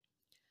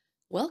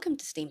Welcome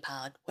to STEAM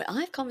Powered, where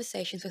I have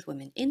conversations with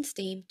women in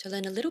STEAM to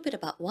learn a little bit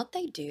about what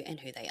they do and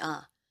who they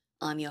are.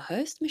 I'm your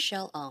host,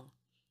 Michelle Ong.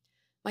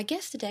 My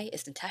guest today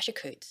is Natasha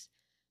Coots.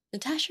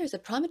 Natasha is a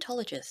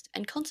primatologist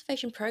and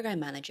conservation program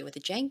manager with the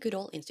Jane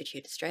Goodall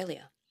Institute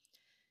Australia.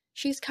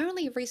 She is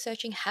currently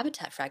researching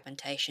habitat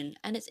fragmentation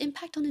and its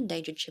impact on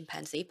endangered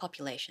chimpanzee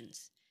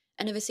populations,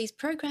 and oversees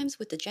programs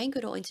with the Jane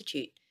Goodall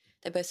Institute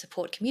that both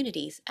support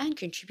communities and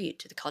contribute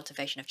to the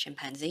conservation of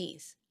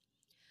chimpanzees.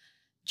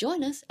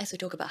 Join us as we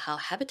talk about how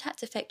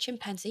habitats affect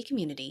chimpanzee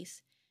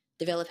communities,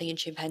 developing a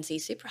chimpanzee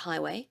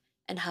superhighway,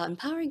 and how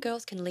empowering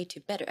girls can lead to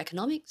better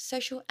economic,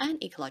 social,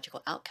 and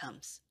ecological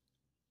outcomes.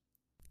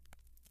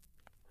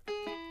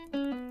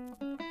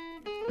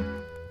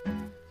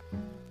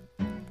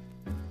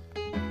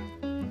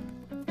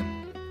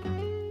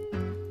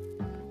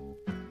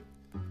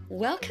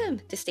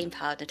 Welcome to STEAM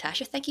Powered,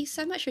 Natasha. Thank you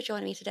so much for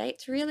joining me today.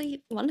 It's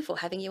really wonderful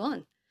having you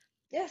on.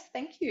 Yes,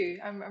 thank you.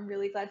 I'm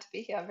really glad to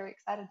be here. I'm very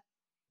excited.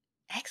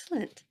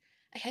 Excellent.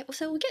 Okay, well,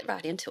 so we'll get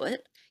right into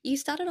it. You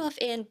started off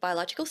in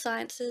biological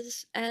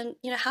sciences, and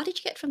how did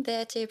you get from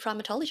there to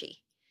primatology?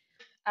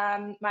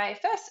 My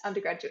first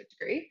undergraduate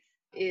degree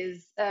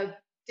is a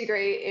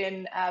degree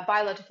in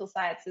biological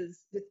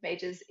sciences with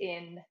majors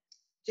in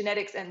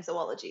genetics and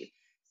zoology.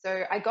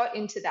 So I got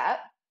into that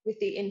with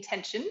the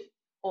intention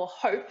or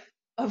hope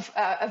of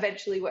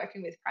eventually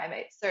working with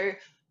primates. So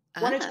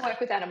wanted to Ah, work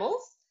with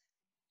animals,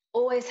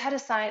 always had a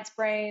science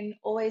brain,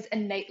 always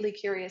innately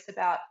curious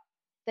about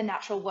the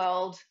natural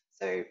world.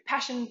 So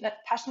passionate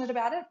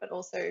about it, but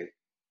also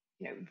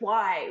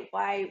why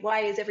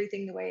is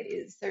everything the way it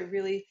is? So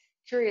really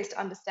curious to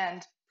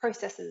understand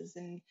processes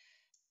and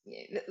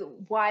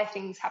why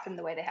things happen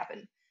the way they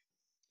happen.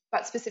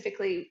 But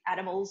specifically,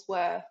 animals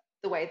were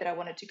the way that I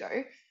wanted to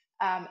go,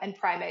 and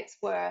primates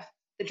were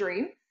the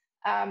dream.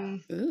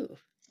 Um, ooh,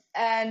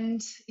 and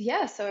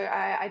yeah, so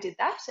I did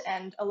that,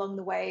 and along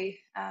the way,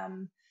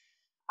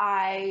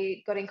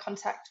 I got in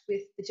contact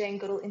with the Jane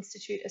Goodall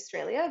Institute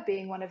Australia,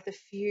 being one of the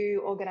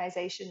few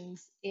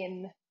organisations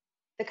in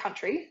the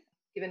country,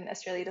 given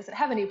Australia doesn't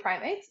have any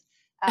primates,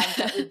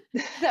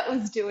 that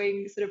was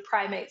doing sort of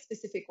primate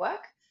specific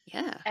work.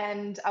 yeah,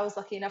 And I was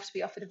lucky enough to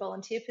be offered a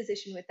volunteer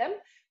position with them,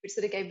 which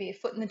sort of gave me a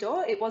foot in the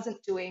door. It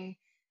wasn't doing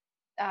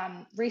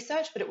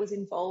research, but it was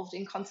involved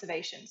in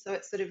conservation. So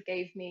it sort of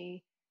gave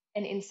me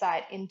an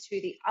insight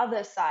into the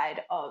other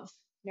side of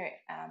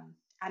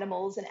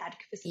animals and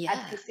yeah.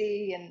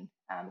 advocacy and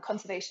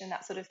conservation,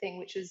 that sort of thing,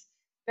 which is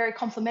very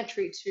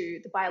complementary to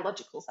the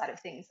biological side of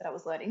things that I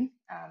was learning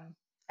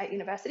at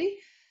university.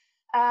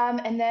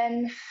 And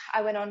then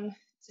I went on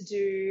to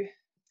do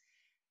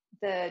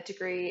the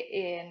degree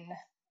in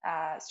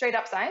straight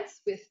up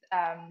science with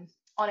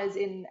honours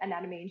in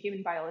anatomy and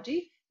human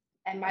biology.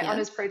 And my Yeah.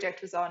 honours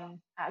project was on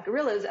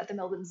gorillas at the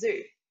Melbourne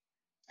Zoo.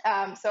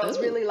 So I was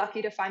Oh, really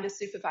lucky to find a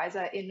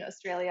supervisor in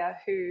Australia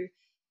who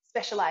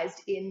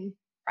specialised in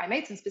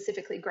primates and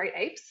specifically great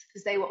apes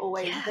because they were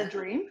always the yeah.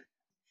 dream.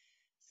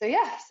 So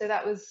yeah, so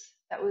that was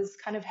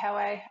kind of how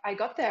I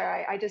got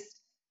there. I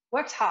just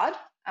worked hard,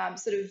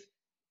 sort of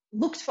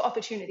looked for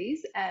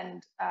opportunities,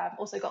 and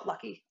also got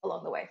lucky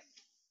along the way.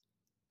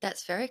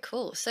 That's very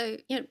cool. So,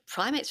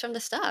 primates from the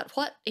start.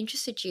 What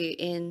interested you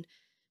in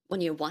when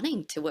you're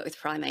wanting to work with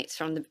primates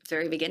from the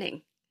very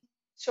beginning?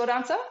 Short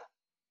answer,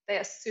 they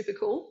are super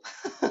cool.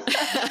 um,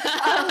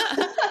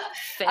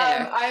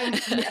 Fair. I'm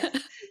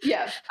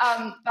yes,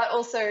 yeah, but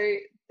also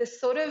the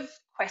sort of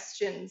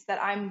questions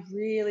that I'm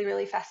really,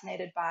 really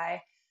fascinated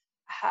by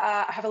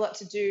have a lot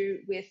to do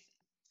with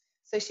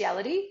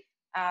sociality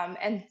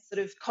and sort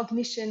of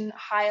cognition,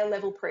 higher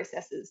level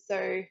processes.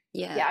 So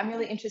Yeah. yeah, I'm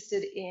really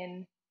interested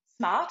in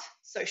smart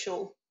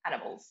social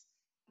animals.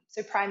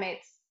 So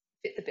primates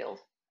fit the bill.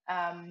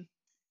 Um,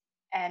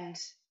 and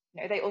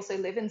they also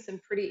live in some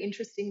pretty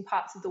interesting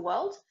parts of the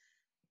world.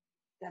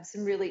 They have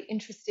some really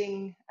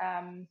interesting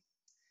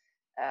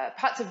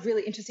parts of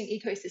really interesting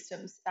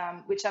ecosystems,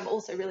 which I'm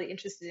also really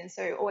interested in.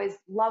 So always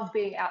love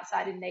being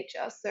outside in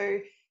nature. So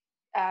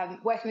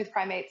working with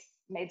primates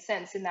made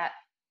sense in that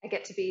I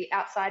get to be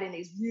outside in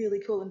these really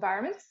cool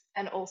environments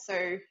and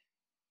also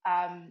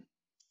um,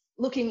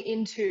 looking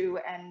into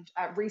and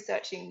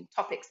researching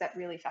topics that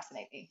really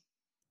fascinate me.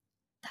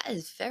 That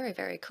is very,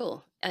 very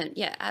cool. And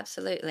yeah,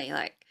 absolutely.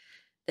 Like,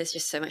 there's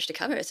just so much to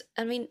cover.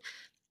 I mean,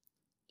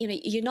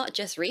 you're not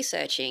just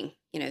researching,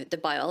 the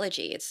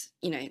biology. It's,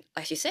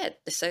 like you said,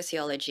 the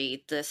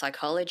sociology, the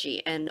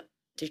psychology, and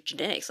the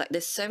genetics. Like,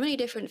 there's so many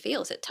different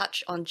fields that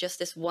touch on just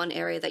this one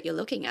area that you're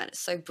looking at. It's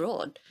so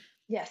broad.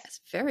 Yes.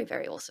 That's very,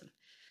 very awesome.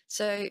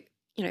 So,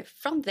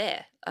 from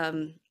there,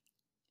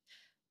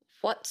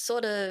 what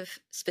sort of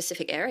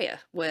specific area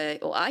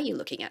or are you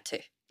looking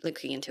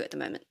into at the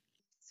moment?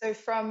 So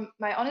from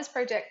my honours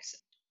project,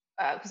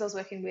 because I was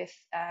working with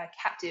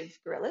captive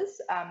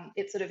gorillas,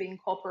 it sort of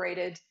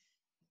incorporated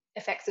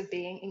effects of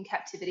being in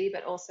captivity,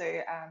 but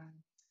also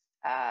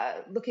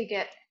looking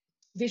at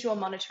visual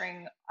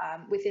monitoring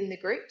within the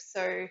group.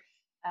 So,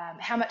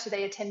 how much are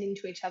they attending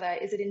to each other?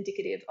 Is it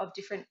indicative of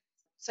different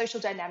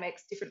social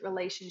dynamics, different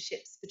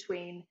relationships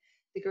between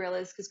the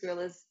gorillas, because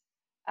gorillas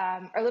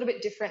are a little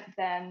bit different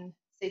than,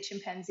 say,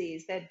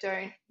 chimpanzees. They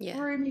don't Yeah.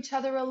 groom each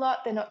other a lot.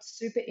 They're not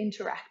super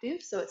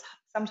interactive. So it's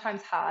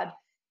sometimes hard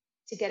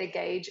to get a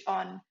gauge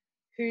on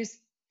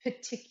who's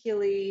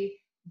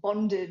particularly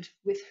bonded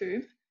with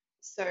whom.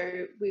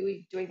 So we were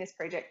doing this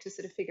project to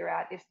sort of figure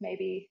out if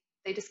maybe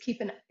they just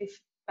if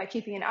by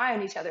keeping an eye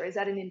on each other, is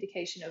that an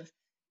indication of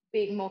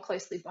being more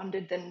closely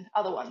bonded than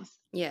other ones?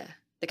 Yeah.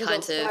 The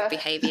kinds Results of were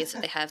behaviors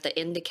that they have that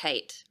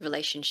indicate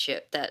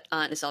relationship that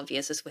aren't as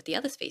obvious as with the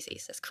other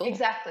species. That's cool.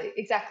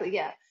 exactly,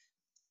 yeah.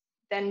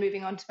 Then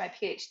moving on to my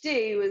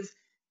PhD was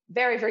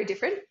very, very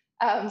different.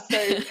 So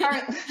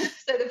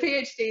the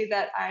PhD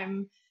that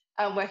I'm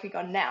working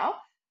on now,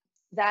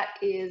 that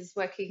is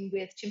working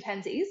with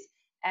chimpanzees,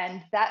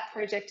 and that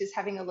project is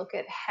having a look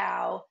at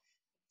how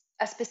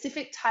a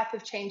specific type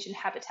of change in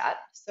habitat,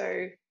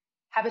 so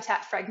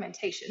habitat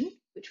fragmentation,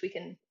 which we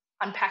can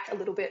unpack a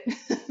little bit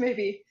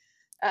maybe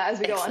as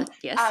we Excellent. go on,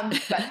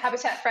 Yes. but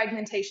habitat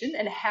fragmentation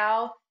and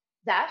how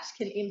that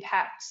can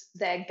impact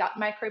their gut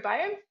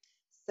microbiome.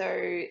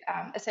 So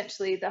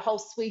essentially the whole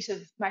suite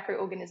of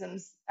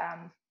microorganisms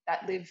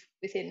that live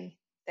within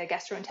their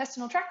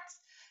gastrointestinal tracts,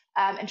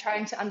 and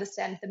trying to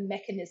understand the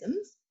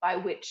mechanisms by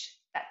which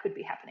that could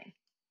be happening.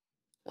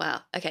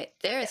 Wow. Okay.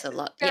 There is a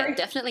lot. Very, Yeah,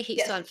 definitely heaps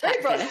yes, to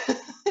unpack very broad. there.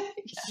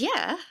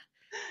 Yeah.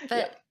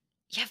 But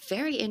Yeah. yeah,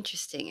 very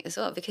interesting as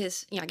well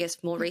because, I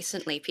guess more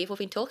recently people have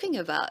been talking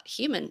about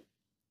human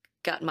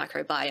gut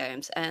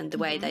microbiomes and the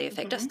way they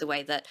affect us, the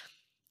way that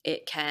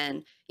it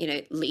can,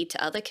 lead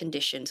to other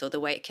conditions or the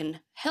way it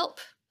can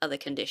help other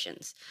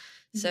conditions.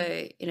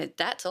 So,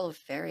 that's all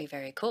very,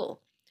 very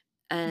cool.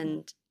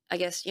 And I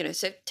guess,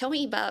 so tell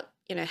me about,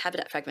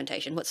 habitat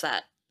fragmentation. What's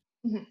that?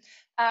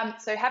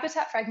 So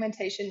habitat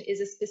fragmentation is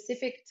a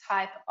specific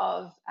type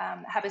of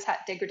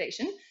habitat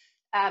degradation.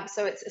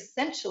 So it's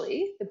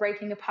essentially the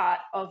breaking apart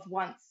of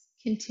once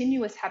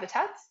continuous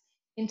habitats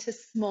into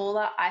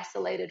smaller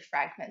isolated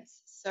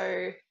fragments.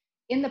 So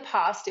in the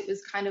past, it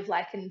was kind of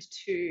likened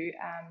to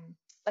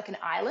like an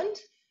island,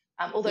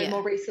 although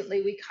more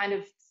recently we kind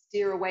of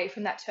steer away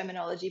from that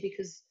terminology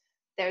because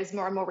there's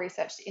more and more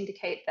research to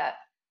indicate that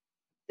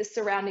the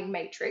surrounding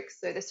matrix,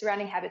 so the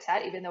surrounding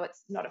habitat, even though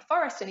it's not a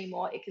forest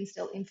anymore, it can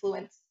still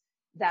influence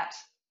that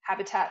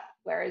habitat,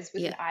 whereas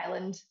with an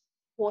island,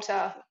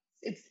 water,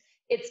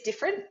 it's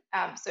different.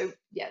 So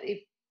yeah,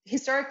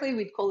 historically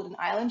we'd call it an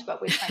island,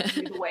 but we're trying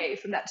to move away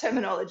from that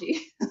terminology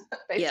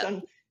based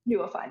on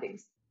newer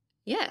findings.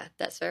 Yeah,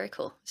 that's very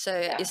cool. So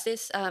is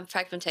this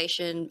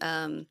fragmentation,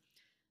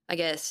 I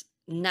guess,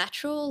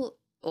 natural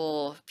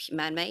or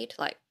man-made?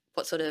 Like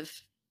what sort of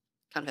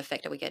kind of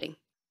effect are we getting?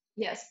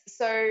 Yes,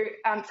 so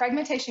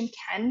fragmentation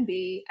can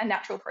be a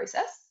natural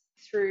process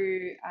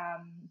through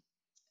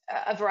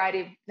a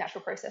variety of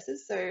natural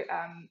processes. So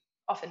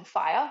often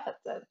fire,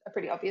 that's a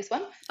pretty obvious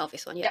one.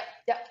 Obvious one, yeah.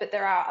 Yep, but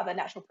there are other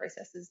natural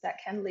processes that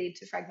can lead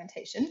to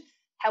fragmentation.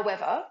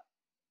 However,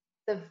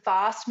 the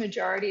vast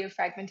majority of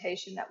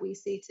fragmentation that we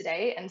see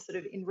today and sort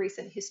of in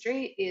recent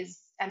history is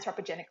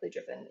anthropogenically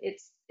driven.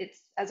 It's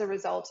as a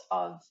result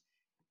of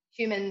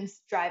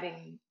humans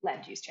driving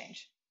land use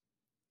change.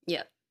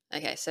 Yeah.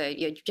 Okay, so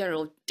your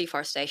general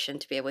deforestation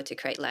to be able to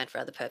create land for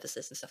other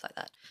purposes and stuff like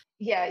that.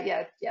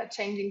 Yeah.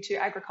 Changing to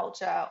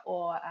agriculture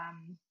or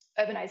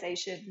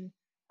urbanization.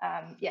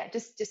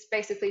 Just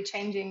basically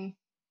changing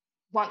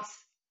once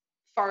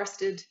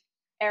forested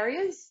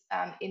areas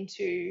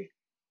into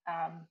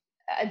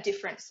a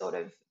different sort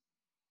of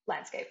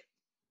landscape.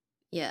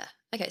 Yeah.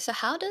 Okay, so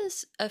how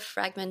does a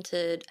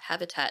fragmented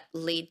habitat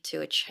lead to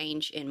a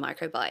change in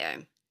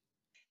microbiome?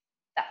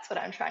 That's what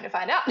I'm trying to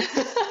find out.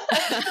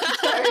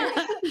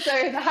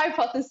 So the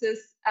hypothesis,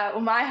 or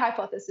my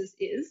hypothesis,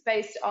 is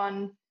based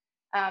on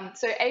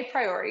so a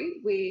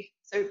priori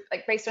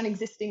based on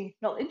existing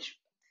knowledge,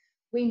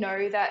 we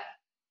know that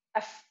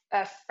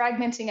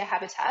fragmenting a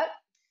habitat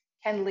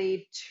can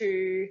lead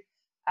to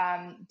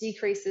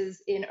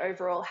decreases in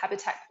overall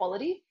habitat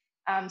quality.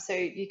 So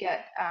you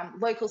get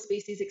local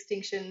species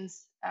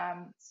extinctions.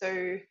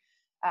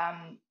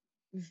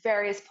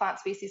 Various plant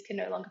species can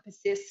no longer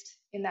persist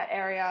in that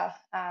area.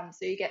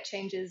 So you get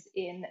changes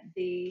in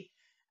the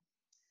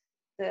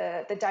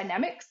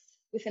dynamics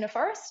within a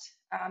forest,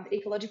 the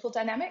ecological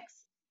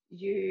dynamics.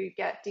 You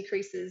get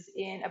decreases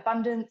in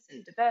abundance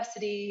and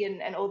diversity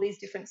and all these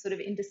different sort of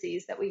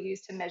indices that we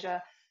use to measure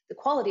the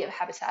quality of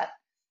habitat.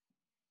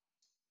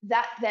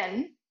 That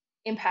then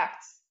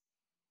impacts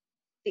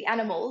the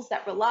animals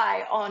that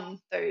rely on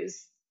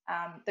those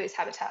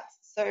habitats.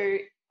 So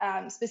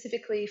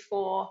specifically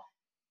for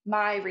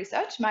my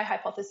research, my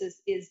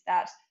hypothesis is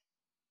that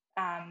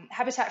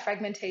habitat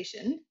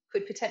fragmentation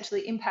could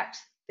potentially impact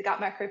the gut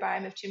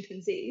microbiome of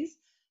chimpanzees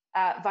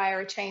via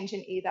a change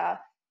in either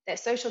their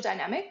social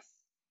dynamics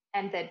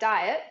and their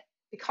diet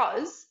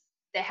because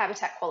their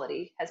habitat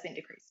quality has been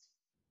decreased.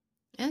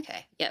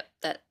 Okay. Yeah.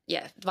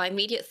 My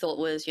immediate thought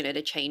was,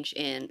 to change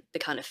in the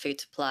kind of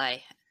food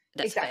supply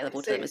that's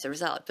available to them as a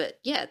result. But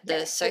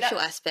the social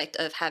aspect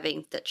of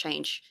having that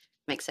change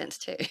makes sense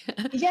too.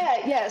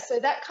 Yeah. So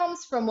that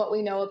comes from what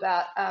we know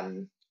about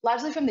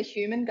largely from the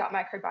human gut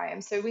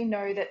microbiome. So we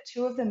know that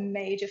two of the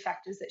major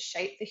factors that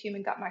shape the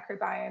human gut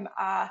microbiome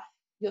are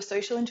your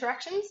social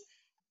interactions.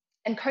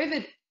 And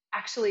COVID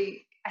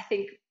actually, I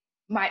think,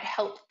 might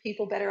help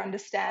people better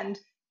understand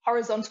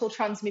horizontal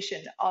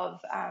transmission of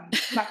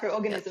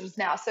microorganisms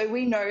now. So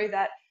we know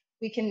that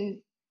we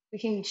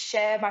can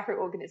share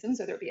microorganisms,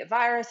 whether it be a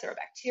virus or a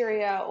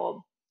bacteria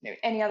or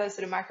any other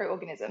sort of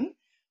microorganism.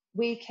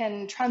 We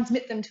can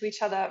transmit them to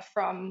each other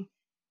from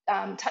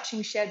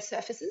touching shared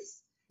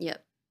surfaces.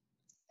 Yep.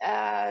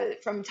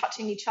 From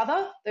touching each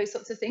other, those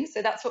sorts of things.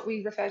 So that's what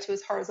we refer to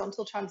as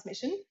horizontal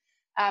transmission.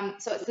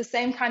 So it's the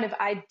same kind of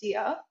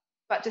idea,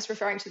 but just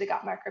referring to the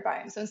gut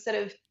microbiome. So instead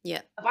of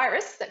a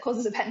virus that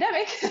causes a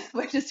pandemic,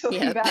 we're just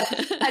talking about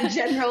a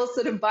general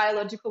sort of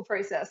biological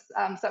process,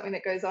 something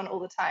that goes on all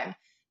the time.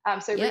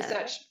 So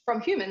research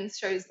from humans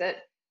shows that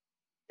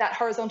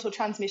horizontal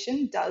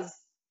transmission does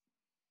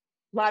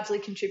largely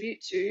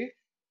contribute to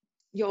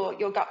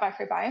your gut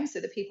microbiome. So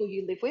the people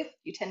you live with,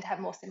 you tend to have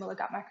more similar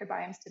gut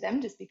microbiomes to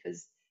them, just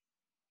because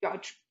you're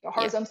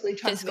horizontally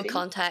transmitting.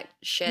 Physical contact,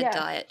 shared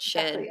diet,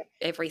 shared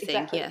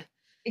everything.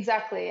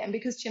 Exactly. And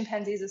because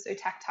chimpanzees are so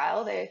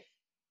tactile, their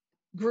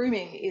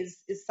grooming is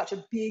such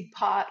a big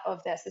part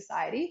of their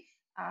society.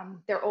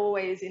 They're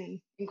always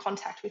in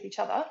contact with each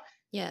other.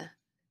 Yeah.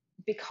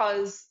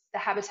 Because the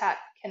habitat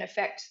can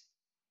affect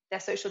their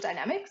social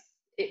dynamics,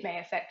 it may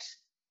affect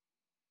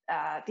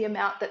the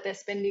amount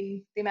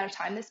of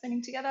time they're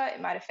spending together.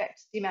 It might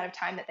affect the amount of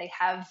time that they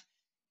have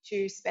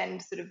to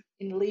spend sort of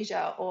in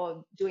leisure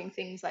or doing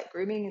things like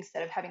grooming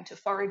instead of having to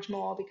forage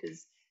more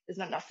because there's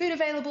not enough food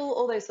available,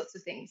 all those sorts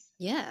of things.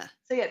 Yeah.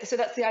 So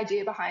that's the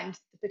idea behind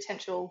the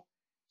potential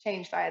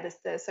change via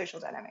the social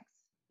dynamics.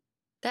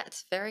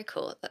 That's very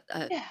cool.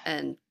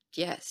 And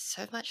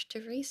so much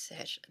to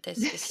research. There's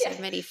just so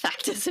many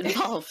factors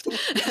involved.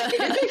 It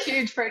is a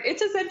huge project.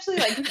 It's essentially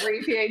like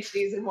 3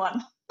 PhDs in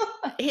one.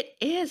 It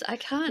is. I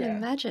can't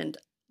imagine.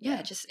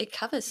 Just it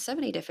covers so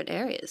many different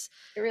areas.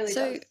 It really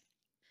does.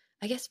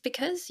 I guess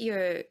because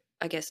you're,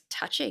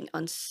 touching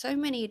on so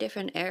many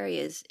different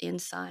areas in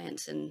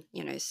science and,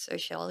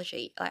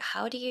 sociology, like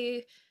how do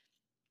you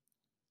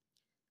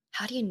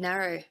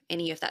narrow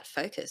any of that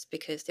focus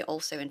because they're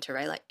also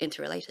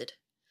interrelated?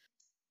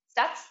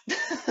 Stats.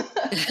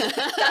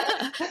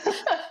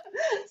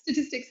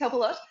 Statistics help a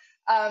lot.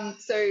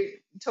 So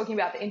talking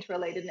about the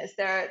interrelatedness,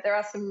 there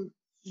are some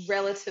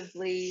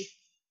relatively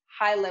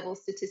high-level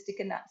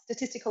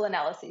statistical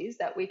analyses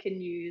that we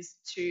can use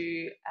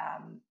to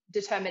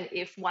determine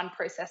if one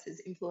process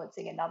is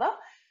influencing another.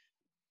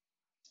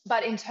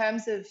 But in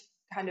terms of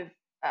kind of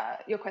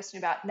your question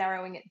about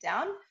narrowing it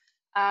down,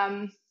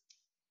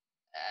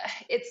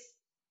 it's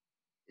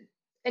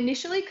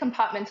initially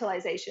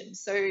compartmentalization.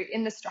 So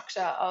in the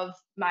structure of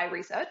my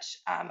research,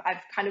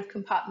 I've kind of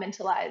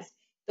compartmentalized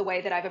the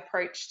way that I've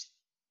approached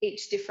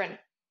each different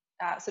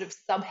sort of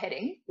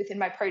subheading within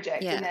my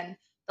project. And then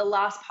the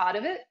last part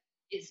of it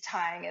is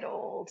tying it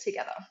all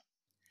together.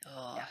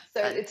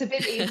 So it's a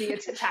bit easier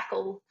to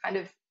tackle kind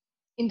of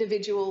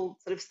individual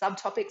sort of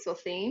subtopics or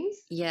themes.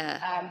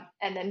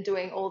 And then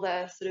doing all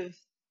the sort of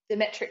the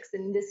metrics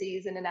and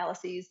indices and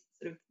analyses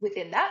sort of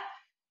within that.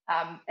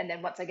 And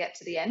then once I get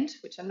to the end,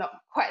 which I'm not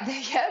quite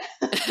there yet,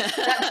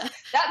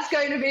 that's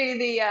going to be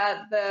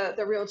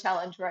the real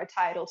challenge where I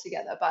tie it all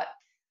together. But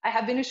I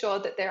have been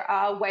assured that there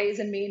are ways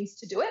and means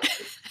to do it.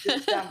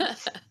 It's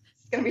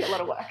going to be a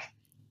lot of work.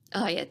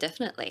 Oh yeah,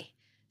 definitely.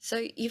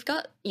 So you've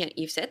got,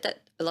 you've said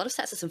that a lot of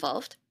stats is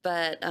involved,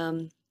 but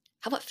how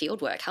about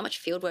field work? How much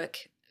field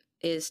work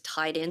is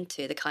tied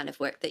into the kind of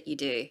work that you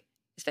do,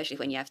 especially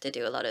when you have to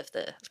do a lot of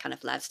the kind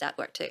of lab stat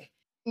work too?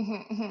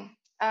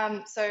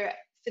 So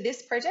for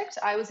this project,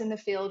 I was in the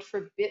field for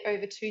a bit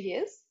over 2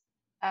 years.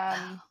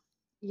 Wow.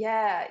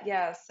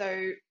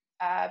 So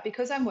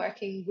because I'm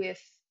working with,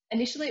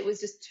 initially it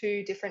was just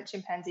 2 different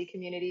chimpanzee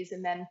communities,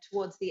 and then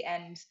towards the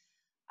end,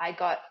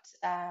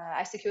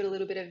 I secured a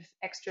little bit of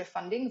extra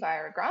funding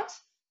via a grant,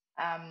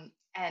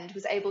 and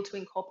was able to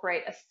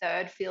incorporate a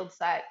 3rd field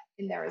site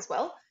in there as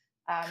well.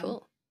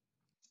 Cool.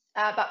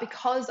 But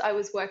because I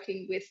was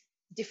working with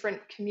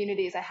different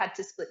communities, I had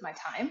to split my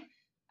time.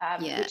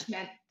 Which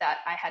meant that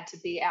I had to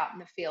be out in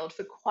the field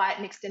for quite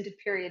an extended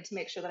period to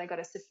make sure that I got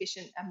a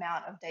sufficient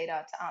amount of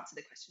data to answer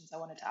the questions I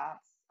wanted to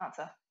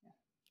answer.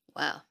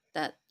 Wow,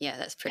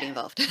 that's pretty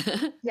involved.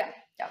 Yeah.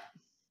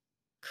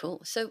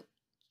 Cool. So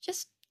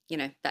just,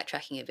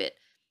 backtracking a bit,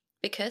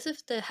 because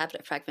of the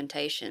habitat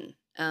fragmentation,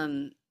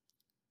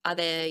 are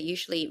there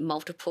usually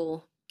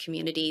multiple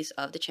communities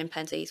of the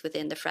chimpanzees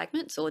within the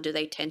fragments, or do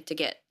they tend to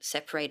get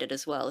separated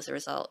as well as a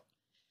result?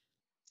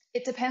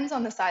 It depends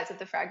on the size of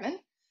the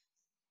fragment.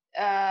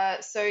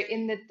 So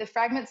in the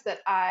fragments that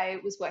I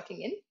was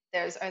working in,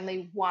 there's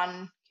only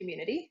one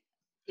community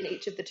in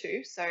each of the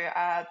 2. So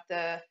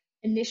the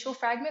initial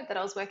fragment that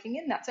I was working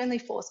in, that's only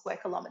 4 square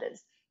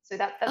kilometers. So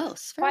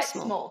that's quite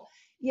small.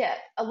 Yeah,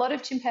 a lot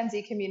of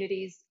chimpanzee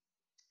communities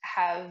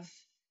have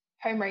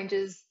home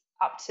ranges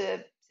up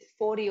to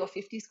 40 or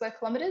 50 square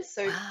kilometers.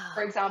 So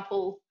for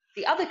example,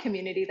 the other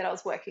community that I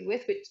was working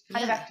with, which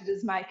kind of acted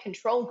as my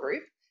control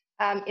group,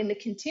 in the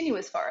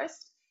continuous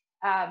forest,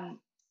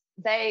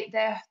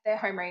 their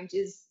home range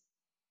is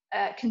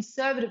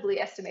conservatively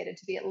estimated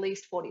to be at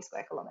least 40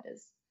 square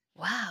kilometers.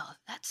 Wow,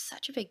 that's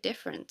such a big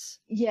difference.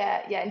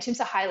 Yeah, yeah, and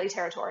chimps are highly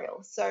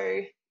territorial.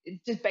 So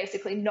it's just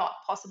basically not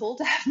possible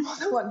to have more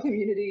than one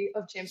community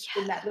of chimps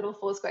in Yeah. that little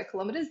 4 square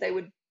kilometers. They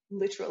would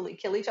literally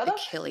kill each They other.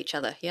 kill each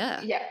other.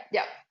 Yeah. Yeah,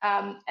 yeah.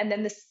 And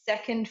then the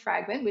second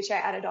fragment, which I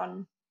added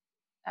on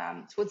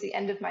towards the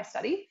end of my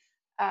study,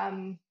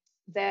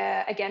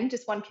 there again,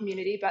 just one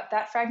community, but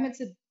that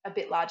fragment's a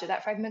bit larger.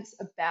 That fragment's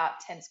about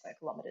 10 square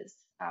kilometers.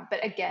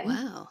 But again,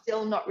 Wow.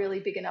 still not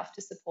really big enough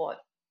to support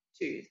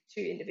two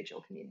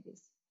individual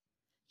communities.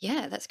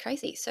 Yeah, that's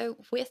crazy. So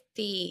with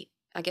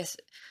I guess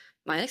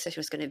my next session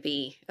was going to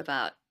be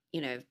about,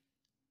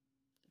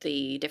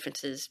 the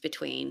differences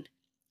between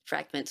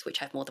fragments which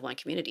have more than one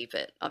community,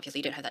 but obviously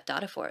you don't have that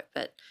data for it.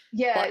 But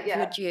Yeah, what yeah.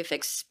 would you have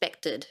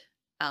expected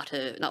out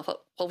of, not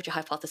what would you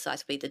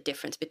hypothesize would be the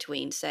difference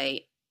between,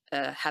 say,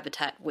 a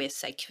habitat with,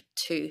 say,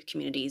 two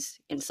communities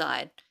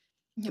inside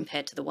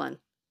compared to the one?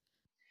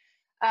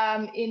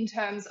 In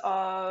terms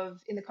of,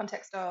 in the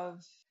context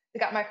of the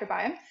gut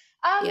microbiome,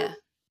 Yeah.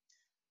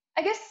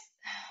 I guess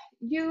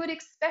you would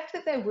expect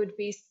that there would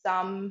be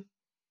some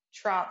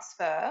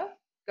transfer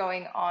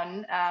going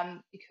on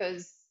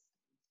because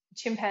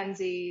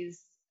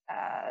chimpanzees,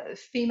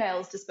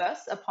 females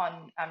disperse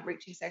upon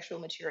reaching sexual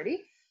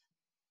maturity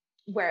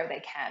where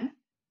they can.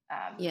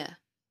 Yeah.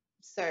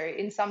 So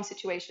in some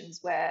situations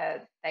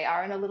where they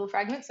are in a little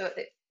fragment, so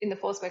in the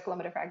 4 square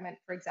kilometer fragment,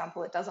 for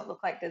example, it doesn't look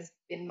like there's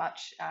been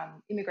much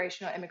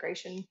immigration or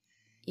emigration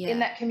in Yeah.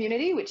 that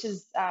community, which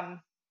is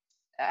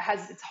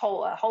has its a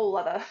whole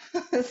other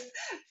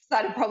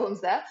side of problems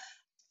there.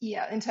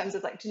 Yeah, in terms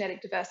of like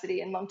genetic diversity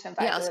and long-term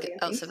Yeah, viability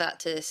and I was things. about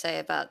to say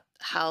about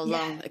how Yeah,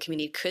 long a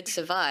community could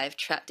survive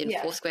trapped in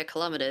yeah, 4 square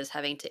kilometers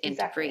having to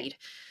exactly, interbreed.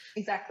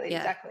 exactly, Yeah.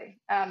 exactly.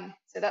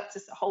 So that's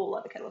just a whole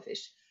other kettle of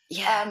fish.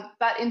 Yeah.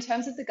 But in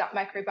terms of the gut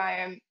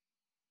microbiome,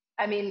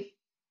 I mean,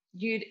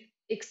 you'd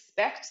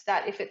expect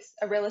that if it's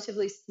a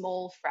relatively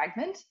small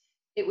fragment,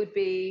 it would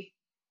be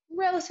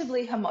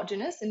relatively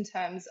homogeneous in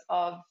terms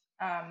of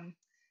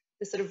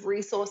the sort of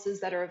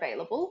resources that are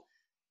available.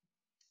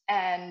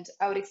 And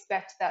I would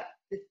expect that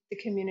the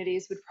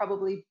communities would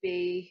probably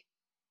be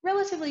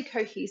relatively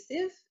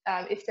cohesive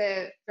if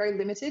they're very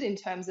limited in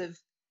terms of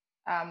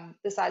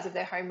the size of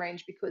their home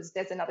range, because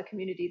there's another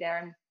community there,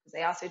 and because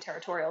they are so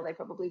territorial, they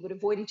probably would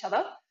avoid each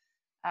other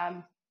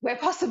where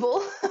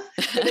possible.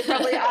 But they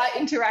probably are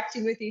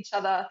interacting with each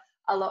other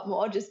a lot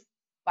more, just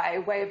by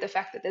way of the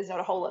fact that there's not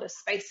a whole lot of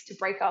space to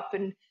break up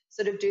and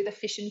sort of do the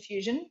fission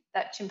fusion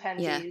that Yeah.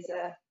 chimpanzees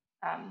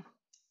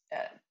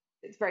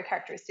it's very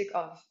characteristic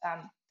of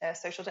their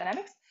social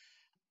dynamics.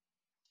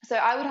 So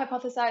I would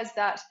hypothesize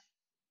that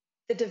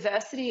the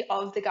diversity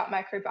of the gut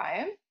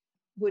microbiome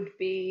would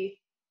be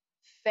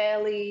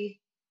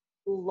fairly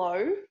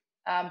low,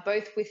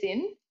 both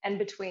within and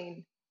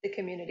between the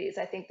communities.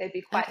 I think they'd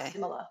be quite Okay.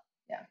 similar.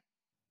 Yeah.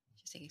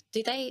 Interesting.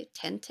 Do they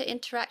tend to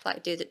interact?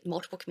 Like, do the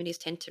multiple communities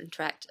tend to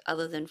interact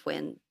other than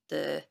when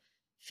the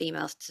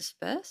females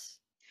disperse?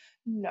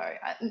 No,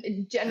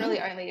 generally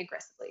Oh, only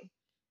aggressively.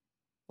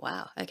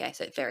 wow. Okay,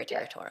 so very Yeah,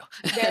 territorial.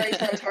 very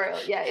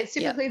territorial. Yeah, it's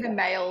Yep. typically the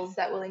males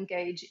that will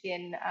engage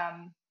in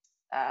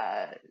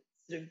uh,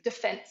 sort of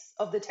defense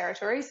of the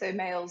territory. So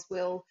males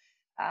will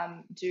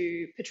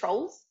do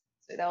patrols.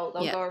 So they'll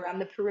Yeah. go around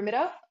the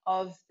perimeter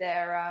of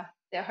their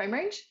home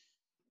range.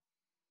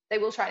 They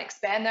will try and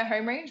expand their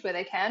home range where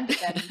they can, but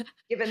then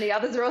given the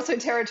others are also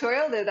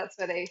territorial, that's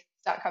where they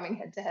start coming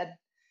head to head.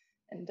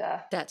 And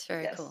That's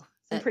very yes, cool.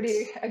 some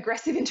pretty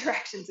aggressive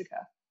interactions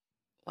occur.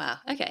 Wow.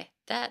 Okay,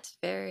 that's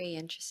very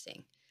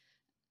interesting.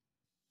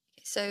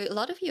 So a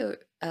lot of your,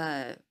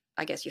 I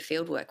guess, your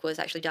field work was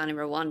actually done in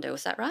Rwanda.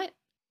 Was that right?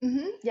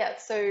 Yeah,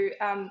 so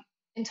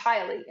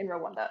entirely in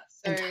Rwanda.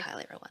 So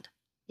Entirely Rwanda.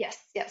 yes,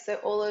 yeah. So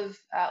all of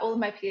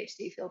my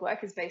PhD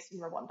fieldwork is based in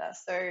Rwanda.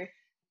 So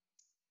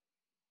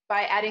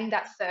by adding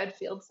that third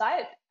field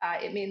site,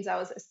 it means I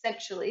was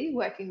essentially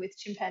working with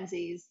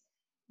chimpanzees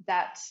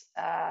that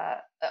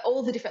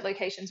all the different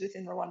locations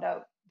within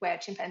Rwanda where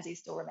chimpanzees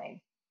still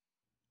remain.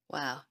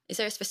 Wow. Is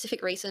there a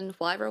specific reason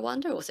why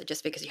Rwanda, or was it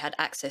just because you had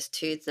access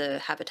to the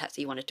habitats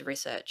that you wanted to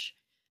research?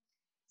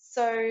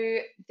 So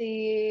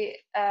the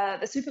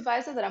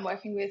supervisor that I'm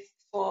working with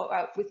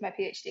with my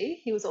PhD,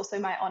 he was also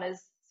my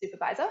honors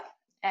supervisor,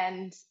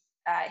 and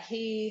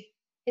he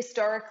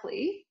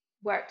historically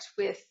worked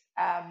with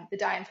the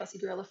Dian Fossey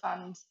Gorilla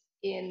Fund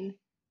in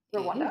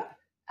Rwanda.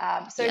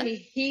 Ooh. So Yep.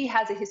 he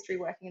has a history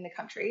working in the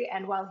country,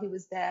 and while he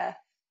was there,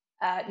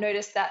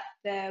 noticed that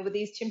there were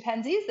these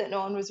chimpanzees that no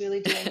one was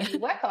really doing any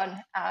work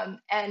on,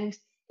 and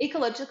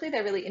ecologically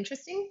they're really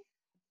interesting.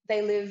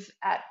 They live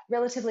at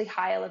relatively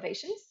high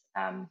elevations.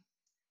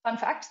 Fun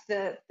fact,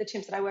 the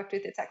chimps that I worked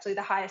with, it's actually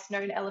the highest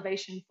known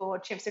elevation for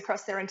chimps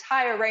across their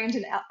entire range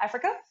in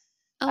Africa.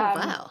 Oh, Um,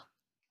 wow.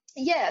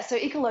 yeah, so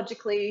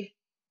ecologically,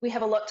 we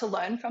have a lot to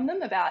learn from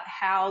them about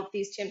how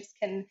these chimps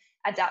can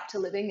adapt to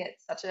living at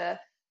such a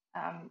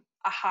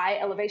a high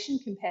elevation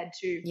compared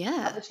to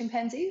Yeah. other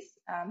chimpanzees.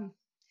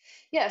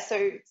 Yeah,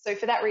 so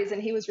for that reason,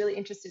 he was really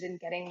interested in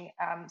getting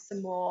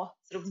some more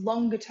sort of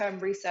longer term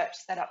research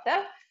set up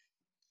there.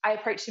 I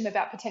approached him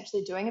about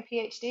potentially doing a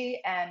PhD,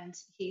 and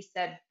he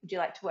said, "Would you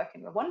like to work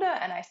in Rwanda?"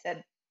 And I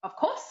said, "Of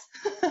course."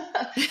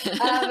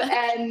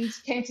 And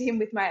came to him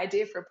with my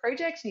idea for a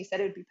project, and he said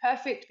it would be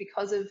perfect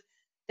because of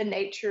the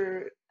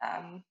nature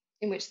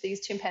in which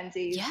these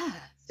chimpanzees Yeah.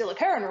 still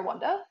occur in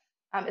Rwanda.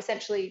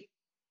 Essentially,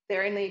 they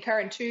only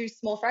occur in two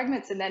small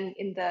fragments, and then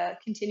in the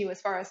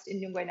continuous forest in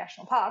Nyungwe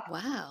National Park.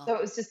 Wow.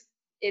 So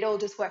it all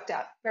just worked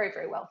out very,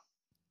 very well.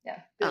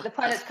 Yeah, Oh, the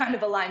planet's kind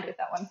of aligned with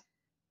that one.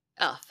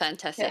 Yeah.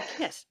 fantastic.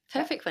 Yes.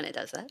 Yeah. Perfect when it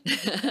does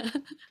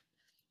that.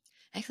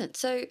 Excellent.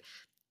 So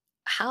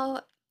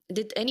how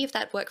did any of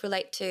that work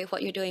relate to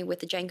what you're doing with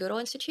the Jane Goodall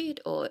Institute,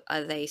 or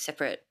are they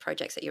separate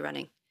projects that you're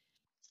running?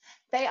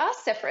 They are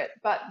separate,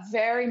 but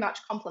very much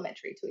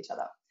complementary to each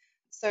other.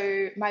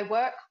 So, my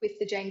work with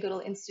the Jane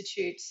Goodall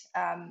Institute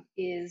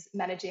is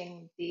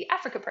managing the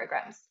Africa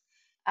programs.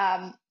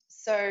 Um,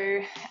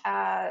 so,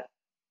 uh,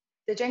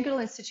 the Jane Goodall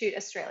Institute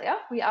Australia,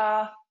 we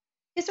are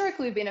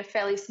historically we've been a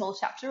fairly small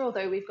chapter,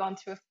 although we've gone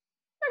through a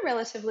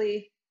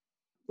relatively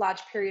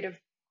large period of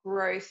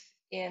growth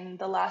in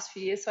the last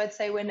few years. So, I'd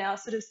say we're now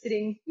sort of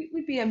sitting,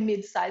 we'd be a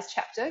mid sized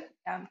chapter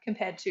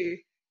compared to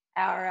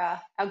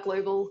our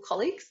global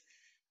colleagues.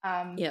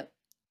 Yep.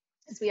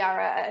 As we are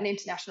an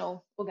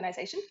international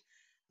organization.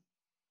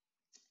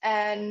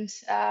 And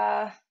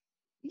so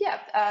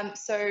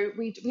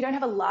we don't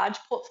have a large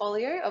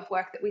portfolio of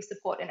work that we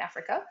support in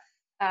Africa,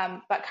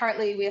 but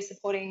currently we are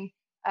supporting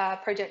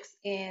projects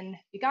in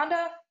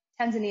Uganda,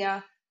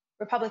 Tanzania,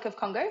 Republic of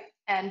Congo,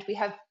 and we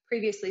have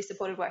previously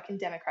supported work in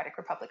Democratic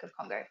Republic of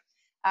Congo.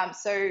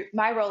 So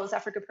my role as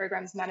Africa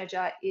Programs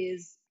Manager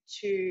is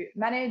to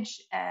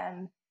manage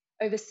and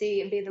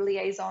oversee and be the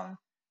liaison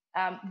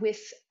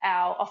with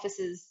our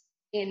offices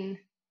in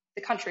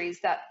the countries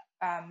that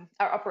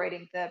are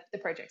operating the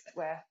projects that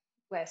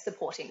we're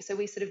supporting. So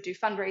we sort of do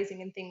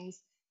fundraising and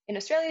things in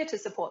Australia to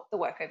support the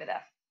work over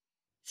there.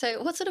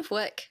 So what sort of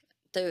work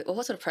or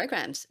what sort of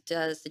programs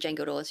does the Jane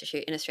Goodall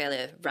Institute in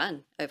Australia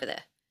run over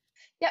there?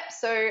 Yep.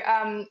 So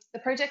the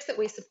projects that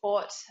we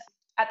support,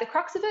 at the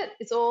crux of it,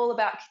 it's all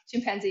about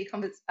chimpanzee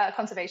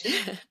conservation.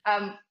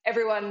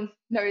 Everyone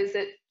knows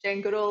that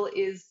Jane Goodall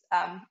is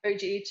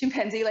OG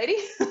chimpanzee lady.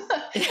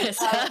 Yes.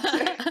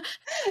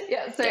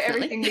 So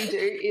everything we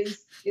do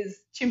is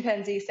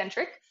chimpanzee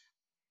centric.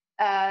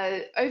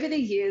 Over the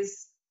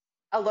years,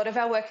 a lot of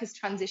our work has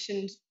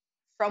transitioned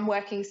from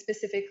working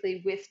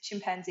specifically with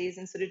chimpanzees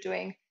and sort of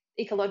doing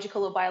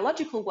ecological or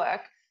biological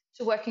work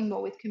to working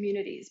more with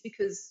communities,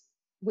 because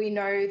we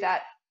know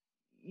that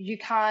you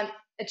can't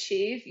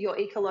achieve your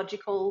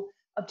ecological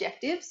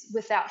objectives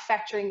without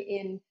factoring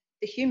in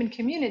the human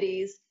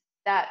communities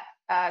that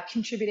are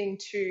contributing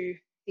to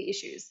the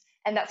issues.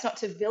 And that's not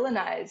to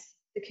villainize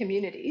the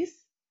communities,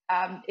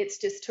 it's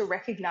just to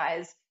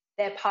recognize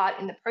their part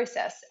in the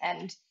process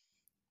and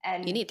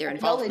you need their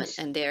involvement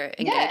and their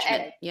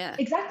engagement. Yeah,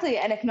 exactly,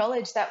 and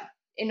acknowledge that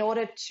in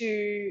order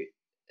to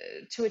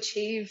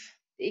achieve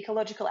the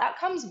ecological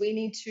outcomes, we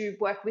need to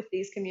work with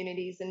these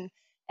communities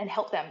and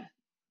help them.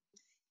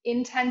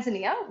 In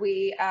Tanzania,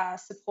 we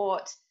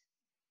support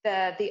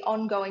the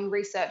ongoing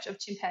research of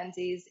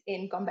chimpanzees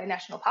in Gombe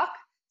National Park.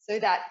 So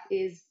that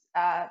is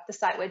the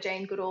site where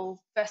Jane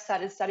Goodall first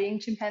started studying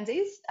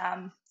chimpanzees.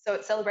 So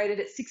it celebrated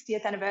its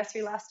 60th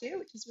anniversary last year,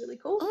 which is really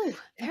cool. Oh,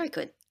 very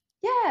good.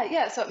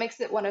 Yeah. So it makes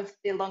it one of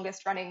the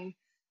longest running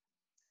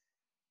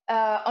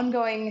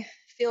ongoing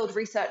field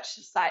research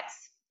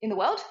sites in the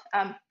world.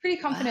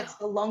 Pretty confident it's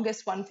the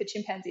longest one for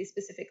chimpanzees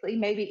specifically,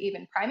 maybe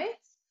even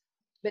primates,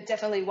 but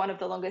definitely one of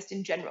the longest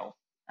in general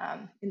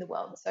in the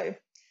world. So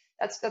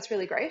that's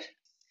really great.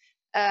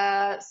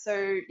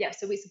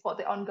 So we support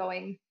the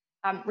ongoing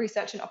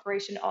research and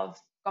operation of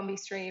Gombe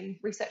Stream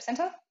Research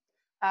Centre.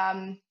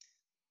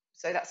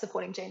 So that's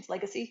supporting Jane's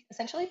legacy,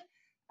 essentially.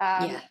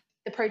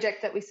 The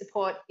project that we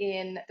support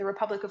in the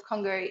Republic of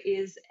Congo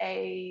is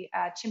a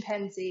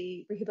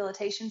chimpanzee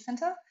rehabilitation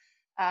centre.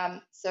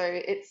 So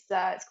it's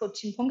called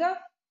Chimpunga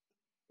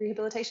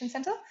Rehabilitation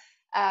Centre.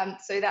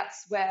 So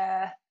that's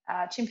where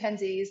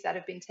chimpanzees that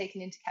have been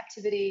taken into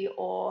captivity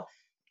or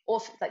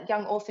like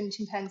young orphan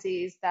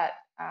chimpanzees that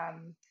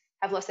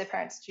have lost their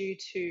parents due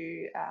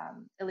to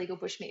illegal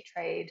bushmeat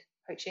trade,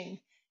 poaching,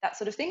 that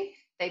sort of thing,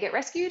 they get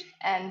rescued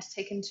and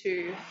taken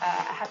to a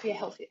happier,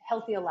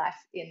 healthier life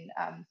in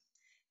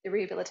the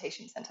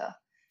rehabilitation centre.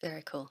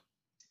 Very cool.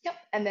 Yep.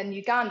 And then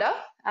Uganda,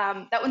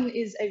 that one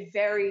is a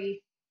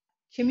very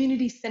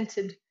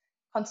community-centred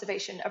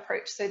conservation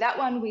approach. So that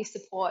one we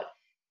support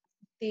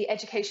the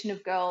education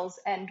of girls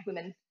and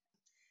women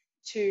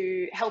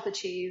to help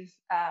achieve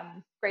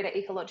greater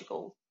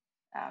ecological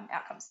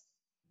outcomes.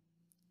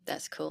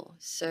 That's cool.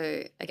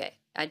 So, okay,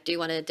 I do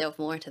want to delve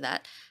more into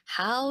that.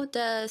 How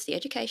does the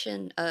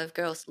education of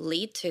girls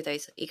lead to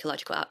those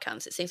ecological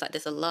outcomes? It seems like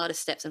there's a lot of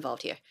steps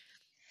involved here.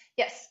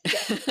 Yes.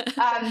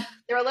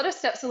 There are a lot of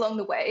steps along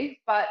the way,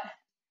 but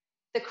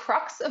the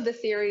crux of the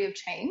theory of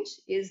change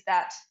is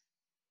that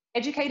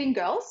educating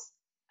girls.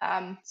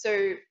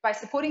 So by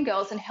supporting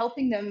girls and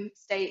helping them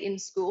stay in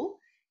school,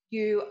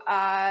 you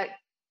are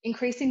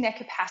increasing their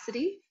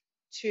capacity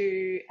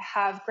to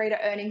have greater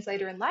earnings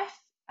later in life.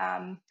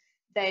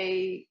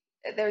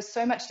 There's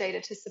so much data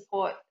to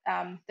support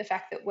the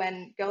fact that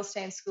when girls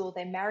stay in school,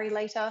 they marry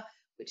later,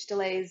 which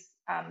delays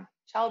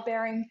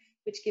childbearing,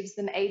 which gives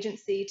them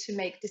agency to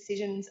make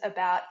decisions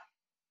about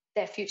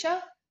their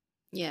future.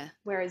 Yeah.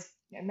 Whereas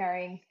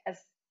marrying as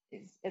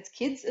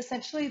kids,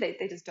 essentially,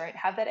 they just don't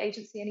have that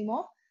agency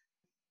anymore.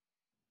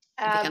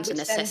 It becomes a Which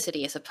necessity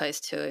then, as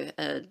opposed to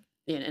an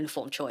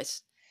informed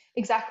choice.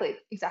 exactly.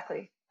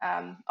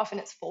 Often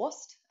it's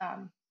forced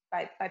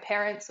by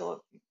parents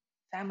or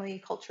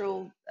family,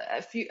 cultural,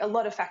 a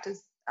lot of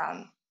factors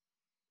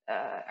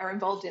are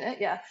involved in it.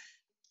 Yeah,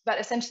 but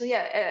essentially,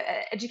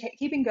 yeah,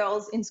 keeping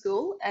girls in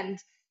school and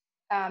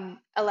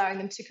allowing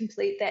them to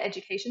complete their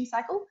education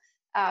cycle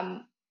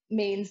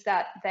means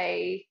that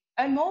they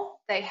earn more,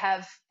 they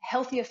have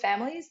healthier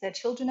families, their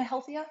children are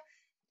healthier,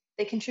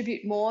 they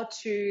contribute more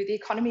to the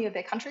economy of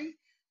their country,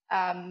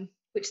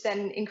 which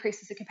then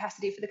increases the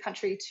capacity for the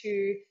country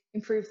to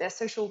improve their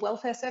social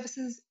welfare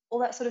services, all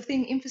that sort of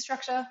thing,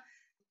 infrastructure.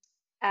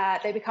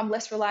 They become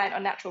less reliant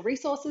on natural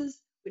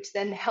resources, which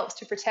then helps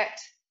to protect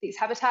these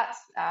habitats.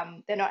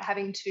 They're not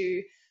having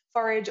to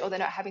forage, or they're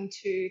not having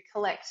to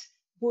collect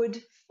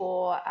wood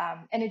for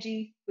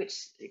energy, which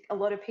a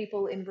lot of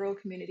people in rural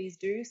communities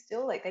do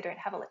still. Like, they don't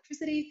have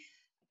electricity.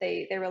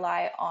 They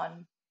rely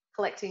on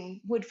collecting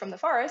wood from the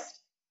forest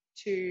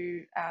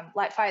to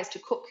light fires to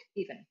cook,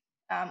 even,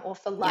 or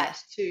for light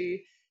to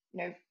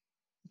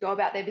go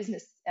about their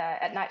business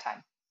at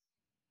nighttime.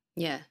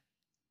 Yeah.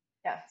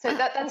 Yeah. So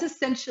that's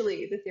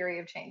essentially the theory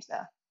of change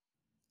there.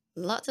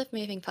 Lots of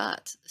moving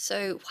parts.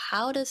 So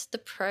how does the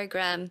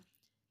program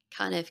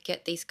kind of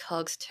get these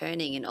cogs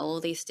turning in all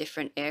these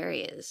different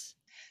areas?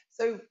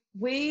 So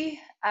we,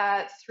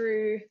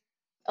 through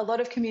a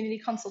lot of community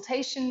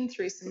consultation,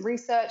 through some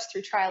research,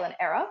 through trial and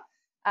error,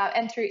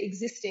 and through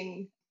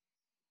existing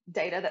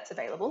data that's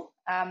available,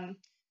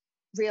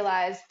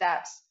 realized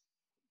that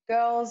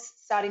girls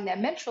starting their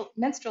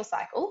menstrual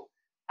cycle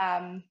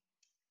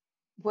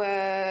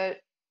were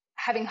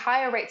having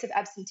higher rates of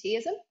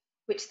absenteeism,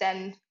 which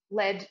then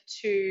led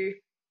to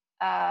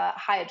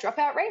higher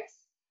dropout rates.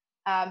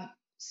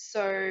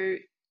 So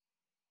it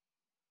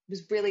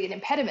was really an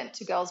impediment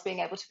to girls being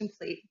able to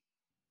complete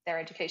their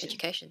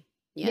education.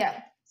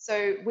 Yeah.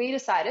 So we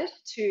decided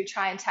to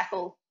try and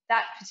tackle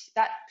that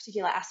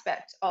particular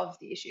aspect of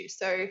the issue.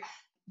 So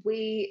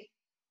we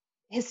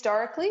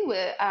historically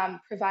were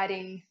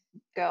providing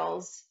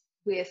girls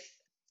with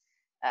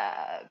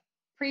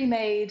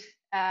pre-made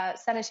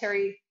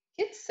sanitary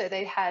kits. So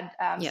they had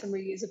some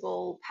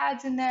reusable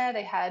pads in there.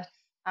 They had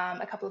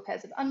a couple of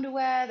pairs of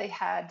underwear. They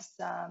had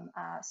some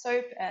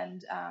soap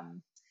and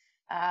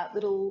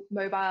little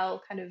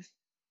mobile kind of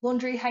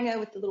laundry hanger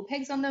with the little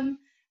pegs on them.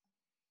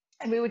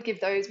 And we would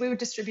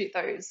distribute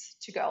those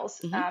to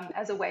girls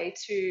as a way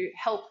to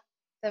help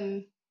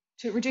them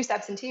to reduce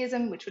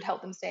absenteeism, which would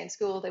help them stay in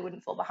school. They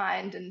wouldn't fall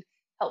behind and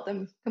help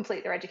them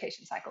complete their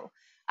education cycle.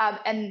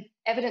 And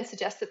evidence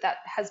suggests that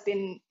has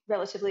been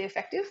relatively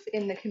effective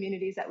in the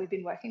communities that we've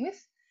been working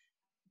with.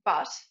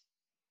 But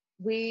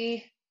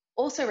we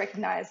also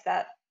recognize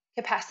that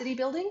capacity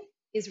building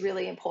is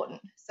really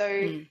important.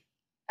 So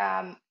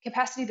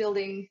capacity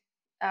building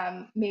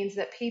means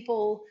that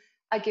people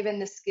are given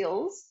the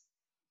skills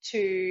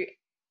to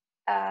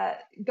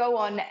go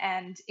on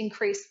and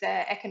increase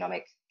their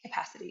economic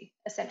capacity,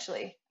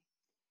 essentially.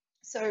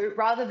 So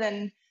rather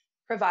than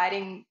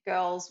providing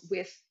girls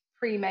with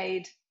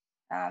pre-made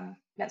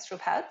menstrual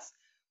pads,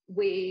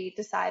 we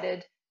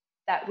decided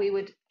that we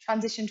would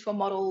transition to a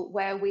model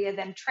where we are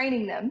then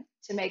training them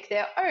to make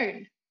their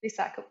own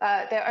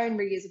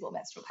reusable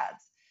menstrual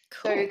pads.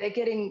 Cool. So they're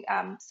getting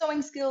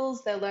sewing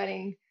skills, they're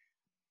learning,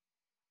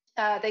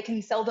 they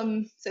can sell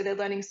them, so they're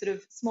learning sort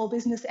of small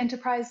business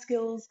enterprise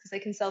skills because they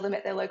can sell them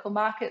at their local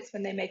markets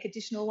when they make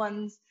additional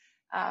ones.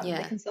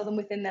 They can sell them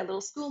within their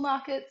little school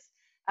markets.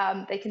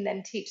 They can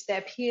then teach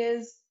their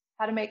peers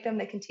how to make them.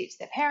 They can teach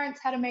their parents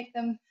how to make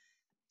them.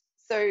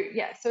 So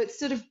it's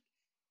sort of,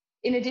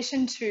 in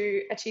addition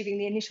to achieving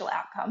the initial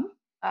outcome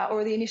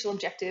or the initial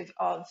objective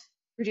of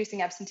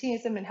reducing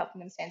absenteeism and helping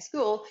them stay in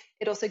school,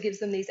 it also gives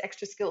them these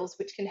extra skills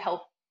which can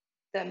help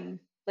them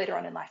later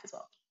on in life as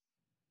well.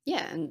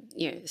 Yeah, and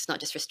it's not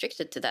just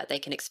restricted to that. They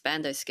can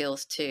expand those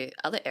skills to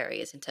other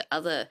areas, into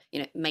other,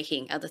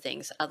 making other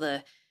things,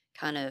 other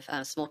kind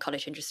of small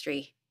cottage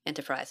industry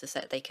enterprises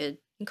that they could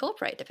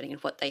incorporate depending on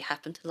what they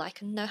happen to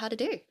like and know how to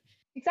do.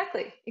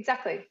 Exactly.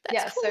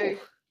 That's cool.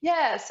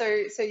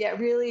 So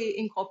really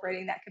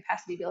incorporating that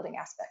capacity building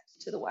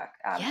aspect to the work,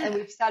 and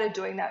we've started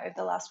doing that over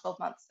the last 12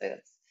 months. So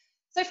it's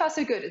so far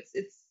so good.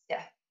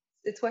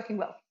 It's working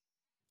well.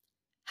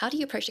 How do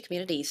you approach the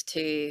communities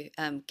to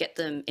get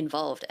them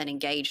involved and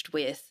engaged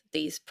with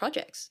these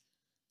projects?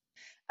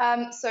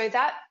 So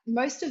that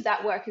most of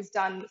that work is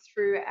done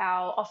through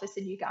our office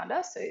in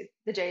Uganda. So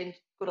the Jane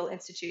Goodall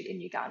Institute in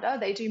Uganda,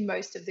 they do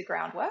most of the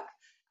groundwork.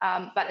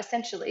 But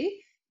essentially,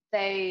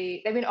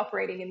 they've been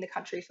operating in the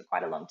country for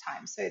quite a long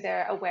time, so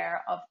they're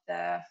aware of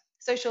the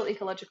social,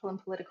 ecological, and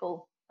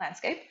political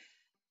landscape.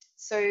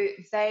 So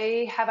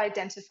they have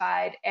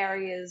identified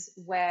areas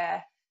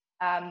where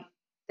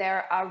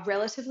there are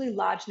relatively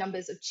large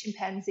numbers of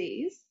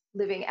chimpanzees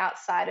living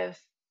outside of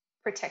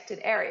protected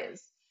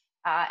areas,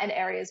 and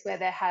areas where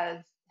there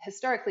have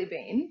historically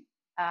been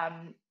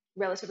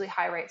relatively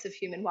high rates of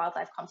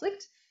human-wildlife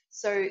conflict.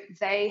 So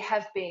they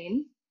have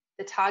been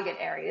the target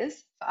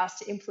areas for us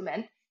to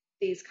implement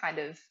these kind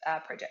of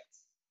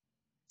projects.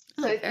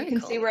 So Oh, you very can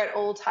cool. see where it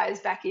all ties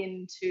back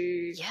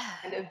into Yeah,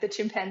 kind of the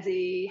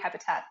chimpanzee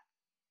habitat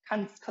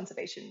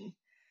conservation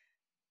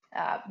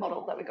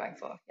model that we're going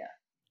for. Yeah.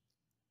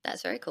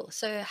 that's very cool.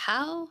 So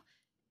how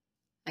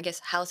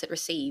is it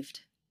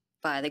received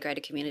by the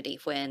greater community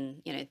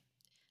when,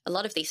 a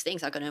lot of these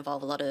things are going to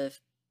involve a lot of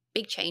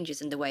big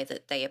changes in the way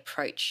that they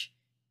approach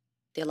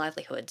their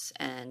livelihoods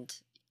and,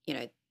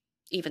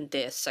 even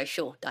their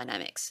social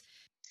dynamics?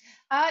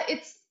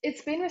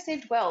 It's been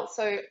received well.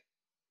 So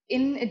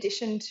in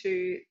addition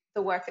to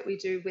the work that we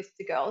do with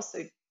the girls, so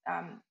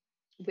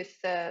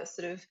with the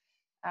sort of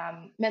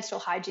menstrual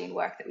hygiene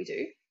work that we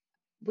do,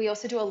 we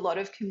also do a lot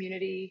of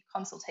community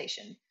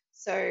consultation.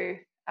 So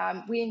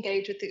we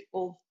engage with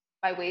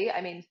by we,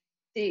 I mean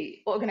the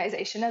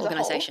organization as a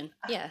whole.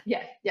 Yeah.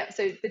 Yeah.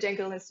 So the Jane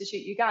Goodall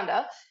Institute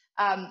Uganda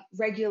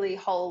regularly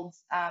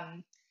holds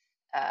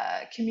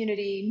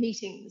community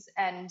meetings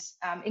and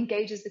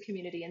engages the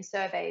community in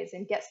surveys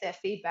and gets their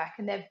feedback.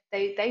 And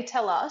they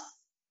tell us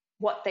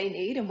what they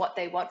need and what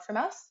they want from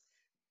us.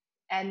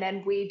 And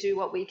then we do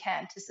what we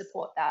can to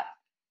support that.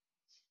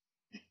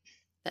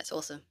 That's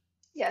awesome.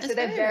 Yeah, That's so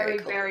they're very, very very,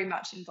 cool. very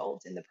much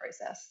involved in the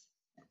process.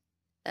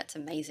 That's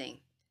amazing.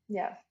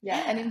 Yeah.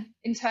 Yeah. And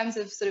in terms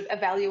of sort of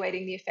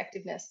evaluating the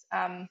effectiveness,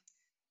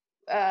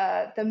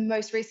 the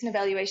most recent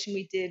evaluation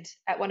we did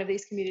at one of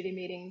these community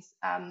meetings,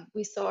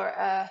 we saw,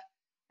 I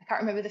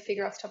can't remember the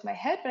figure off the top of my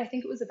head, but I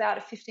think it was about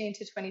a 15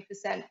 to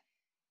 20%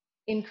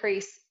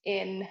 increase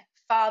in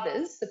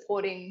fathers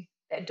supporting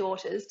their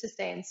daughters to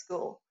stay in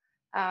school.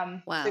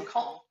 Wow. So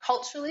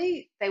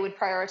culturally, they would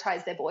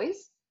prioritize their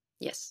boys.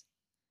 Yes.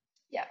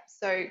 Yeah.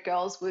 So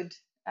girls would,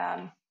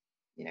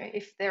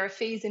 if there are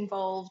fees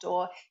involved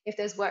or if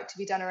there's work to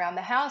be done around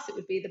the house, it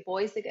would be the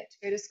boys that get to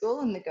go to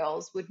school and the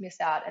girls would miss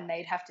out and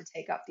they'd have to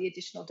take up the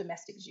additional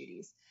domestic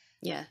duties.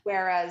 Yeah.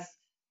 Whereas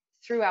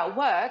through our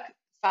work,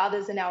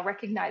 fathers are now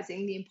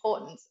recognizing the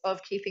importance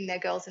of keeping their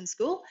girls in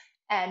school.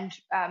 And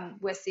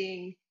we're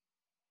seeing,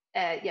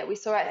 we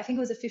saw, I think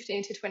it was a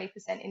 15 to 20%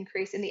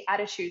 increase in the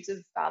attitudes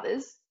of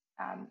fathers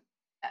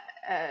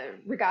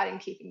regarding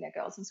keeping their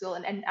girls in school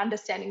and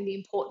understanding the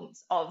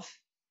importance of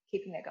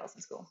keeping their girls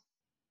in school.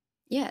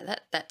 Yeah,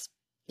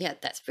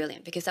 that's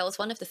brilliant, because that was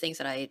one of the things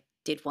that I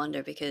did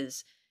wonder,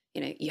 because,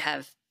 you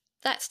have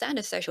that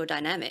standard social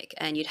dynamic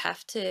and you'd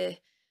have to,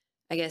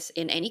 I guess,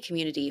 in any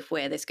community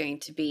where there's going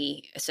to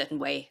be a certain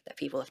way that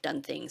people have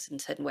done things and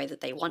a certain way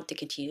that they want to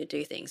continue to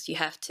do things, you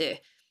have to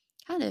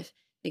kind of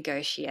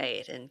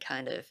negotiate and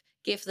kind of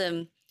give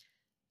them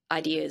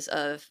ideas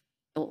of,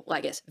 or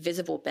I guess,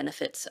 visible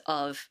benefits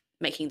of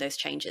making those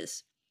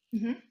changes.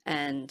 Mm-hmm.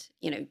 And,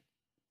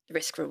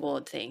 risk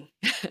reward thing.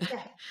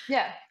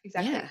 Yeah,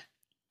 exactly. Yeah,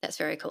 that's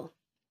very cool.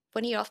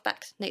 When are you off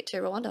back to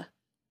Rwanda?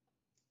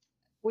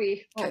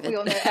 We all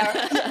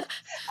know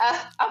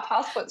our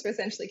passports were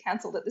essentially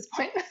cancelled at this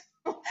point.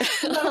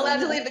 We're not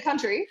allowed to leave the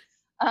country.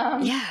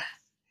 Yeah.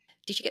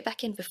 Did you get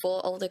back in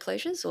before all the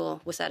closures,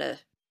 or was that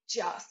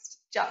just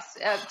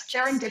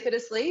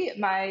serendipitously,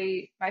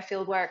 my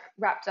field work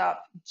wrapped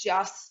up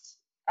just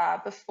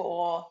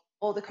before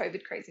all the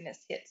COVID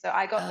craziness hit. So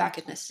I got back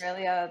to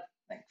Australia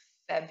like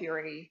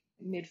February,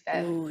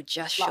 mid-Feb. Ooh,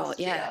 just short,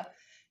 yeah.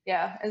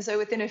 Yeah, and so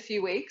within a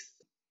few weeks,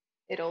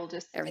 it all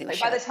just, everything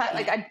by the time,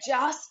 I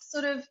just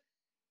sort of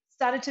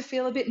started to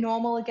feel a bit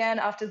normal again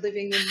after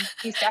living in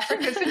East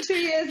Africa for 2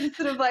 years and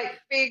sort of like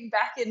being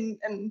back in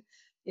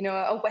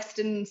a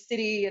Western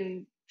city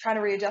and trying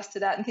to readjust to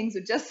that, and things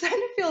would just starting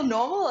to feel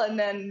normal, and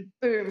then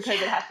boom,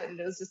 COVID happened.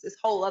 It was just this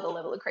whole other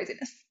level of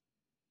craziness.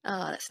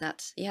 Oh, that's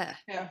nuts. Yeah.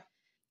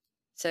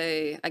 So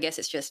I guess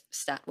it's just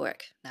stat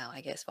work now,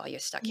 I guess, while you're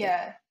stuck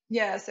here.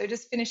 Yeah. So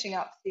just finishing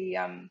up the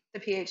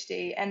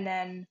PhD, and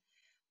then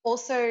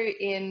also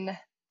in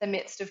the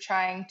midst of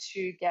trying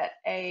to get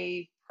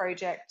a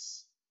project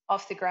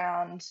off the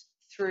ground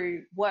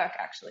through work,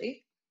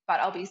 actually. But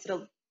I'll be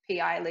sort of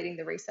PI leading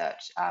the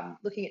research,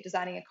 looking at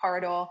designing a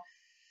corridor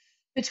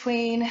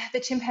between the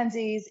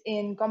chimpanzees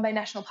in Gombe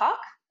National Park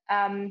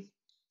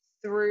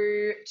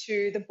through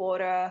to the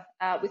border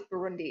with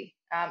Burundi.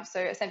 So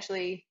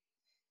essentially,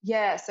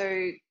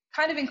 so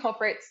kind of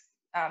incorporates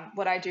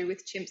what I do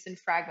with chimps and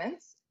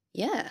fragments.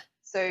 Yeah.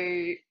 So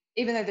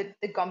even though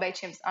the Gombe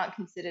chimps aren't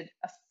considered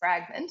a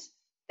fragment,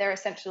 they're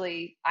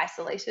essentially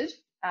isolated.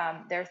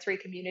 There are 3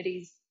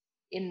 communities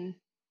in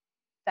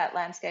that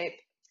landscape.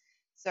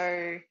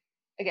 So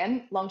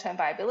again, long-term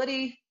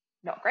viability,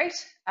 not great.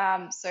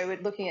 So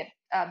we're looking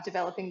at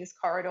developing this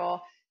corridor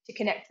to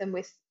connect them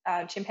with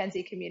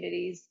chimpanzee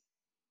communities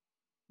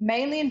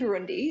mainly in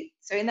Burundi.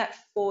 So in that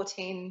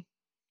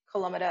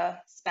 14-kilometer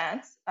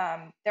span,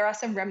 there are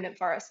some remnant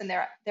forests, and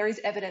there is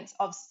evidence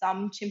of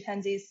some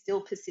chimpanzees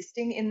still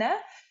persisting in there.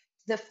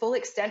 The full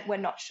extent, we're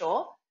not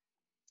sure.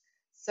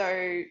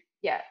 So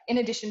yeah, in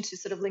addition to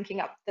sort of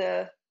linking up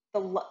the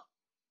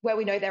where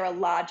we know there are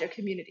larger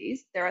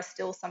communities, there are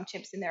still some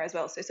chimps in there as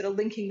well. So sort of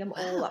linking them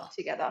all up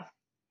together,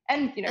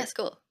 and that's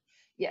cool.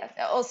 Yeah,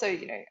 also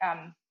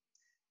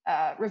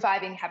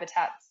reviving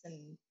habitats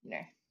and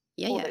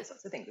all those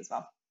sorts of things as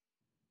well.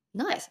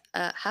 Nice.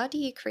 How do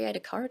you create a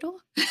corridor?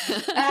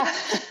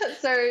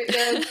 So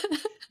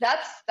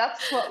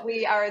that's what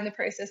we are in the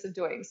process of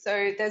doing.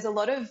 So there's a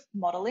lot of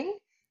modeling.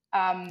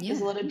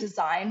 There's a lot of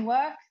design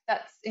work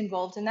that's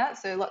involved in that.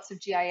 So lots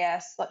of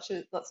GIS, lots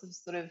of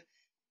sort of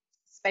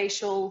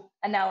spatial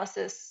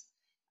analysis.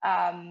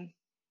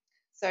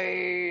 So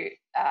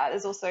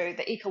there's also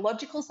the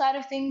ecological side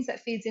of things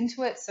that feeds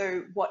into it.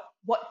 So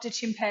what do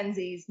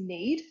chimpanzees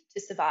need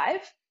to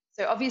survive?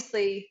 So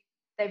obviously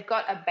they've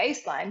got a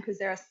baseline because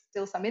there are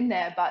still some in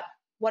there, but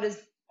what is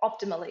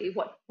optimally,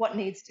 what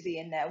needs to be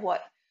in there?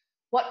 What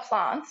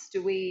plants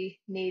do we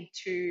need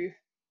to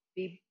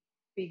be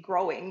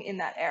growing in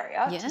that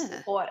area to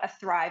support a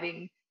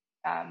thriving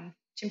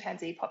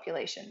chimpanzee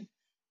population?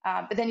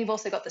 But then you've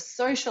also got the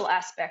social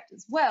aspect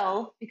as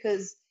well,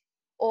 because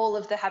all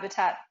of the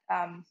habitat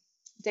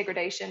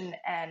degradation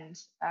and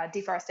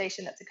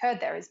deforestation that's occurred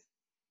there is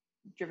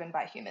driven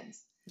by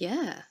humans.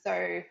 Yeah.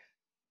 So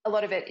a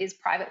lot of it is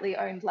privately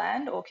owned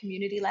land or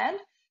community land.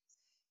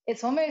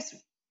 It's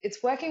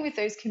working with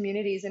those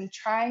communities and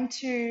trying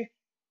to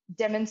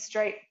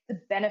demonstrate the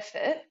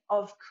benefit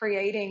of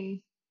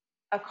creating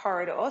a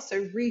corridor,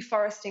 so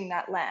reforesting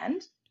that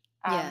land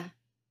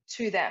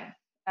to them.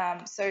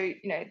 So,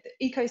 the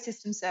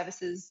ecosystem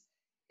services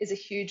is a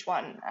huge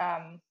one.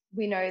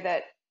 We know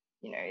that,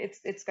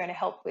 it's going to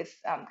help with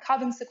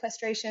carbon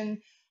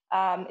sequestration.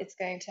 It's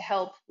going to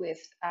help with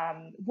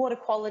water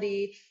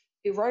quality,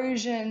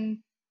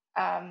 erosion,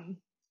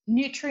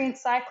 nutrient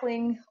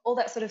cycling, all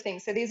that sort of thing.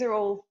 So these are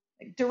all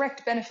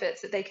direct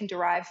benefits that they can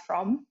derive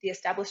from the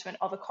establishment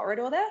of a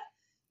corridor there.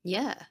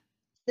 Yeah.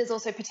 There's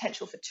also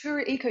potential for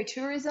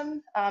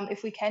ecotourism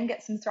if we can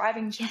get some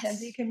thriving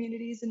chimpanzee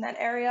communities in that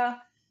area.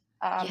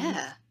 But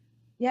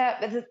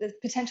there's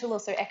potential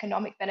also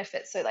economic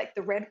benefits. So like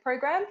the RED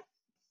program,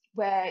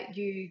 where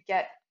you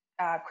get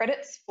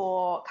credits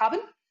for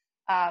carbon.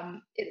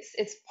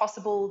 It's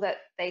possible that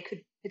they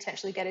could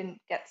potentially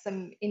get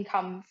some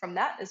income from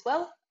that as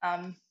well.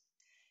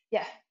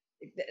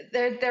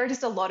 There are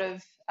just a lot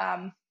of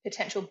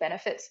potential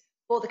benefits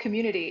for the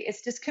community.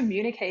 It's just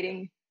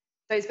communicating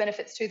those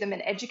benefits to them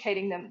and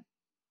educating them.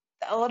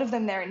 A lot of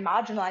them, they're in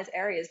marginalized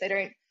areas. They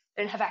don't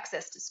have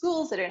access to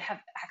schools. They don't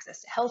have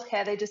access to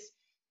healthcare.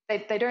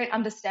 They don't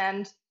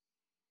understand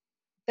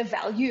the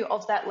value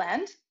of that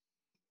land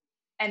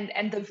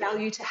and the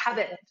value to have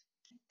it,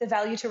 the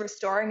value to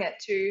restoring it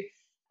to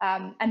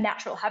a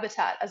natural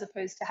habitat, as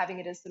opposed to having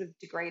it as sort of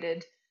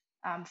degraded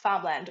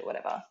farmland or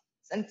whatever.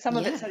 And some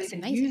of it's not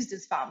even used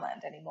as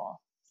farmland anymore.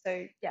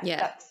 So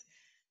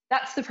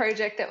that's the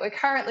project that we're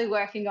currently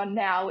working on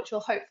now, which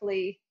will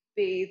hopefully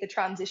be a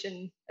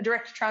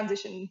direct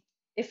transition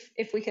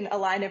if we can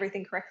align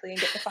everything correctly and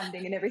get the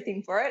funding and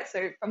everything for it.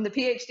 So from the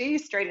PhD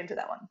straight into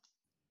that one.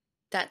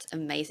 That's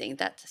amazing.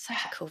 That's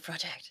such a cool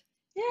project.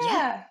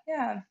 Yeah.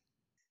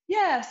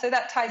 So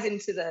that ties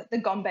into the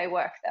Gombe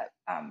work that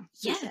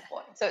we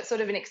support. So it's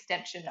sort of an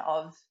extension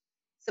of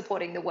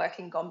supporting the work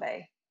in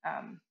Gombe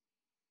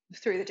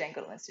through the Jane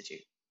Goodall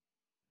Institute.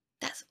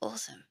 That's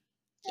awesome.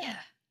 Yeah.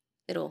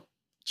 Little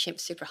chimp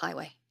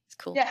superhighway. It's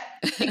cool. Yeah,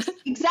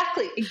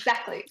 exactly.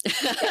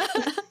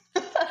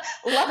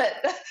 Love it.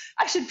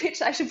 I should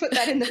put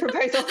that in the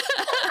proposal.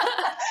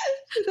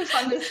 The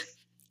funders.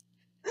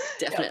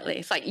 Definitely.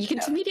 It's like you can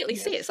immediately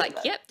see it. It's like,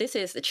 this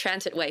is the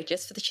transit way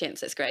just for the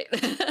chimps. It's great.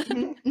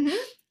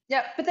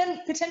 Yeah, but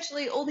then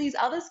potentially all these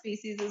other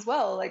species as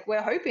well. Like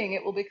we're hoping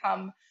it will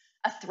become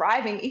a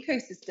thriving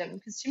ecosystem,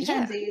 because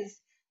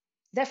chimpanzees,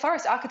 they're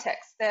forest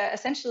architects. They're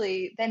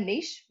essentially, their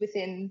niche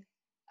within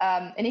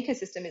an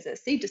ecosystem is a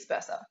seed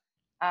disperser.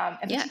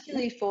 And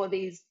particularly for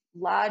these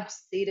large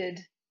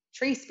seeded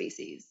tree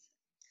species,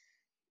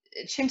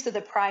 chimps are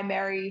the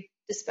primary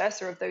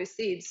disperser of those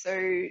seeds. So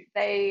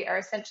they are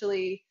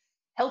essentially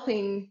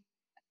helping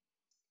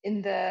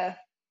in the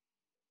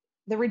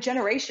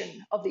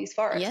regeneration of these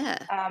forests.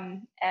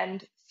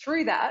 And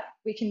through that,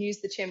 we can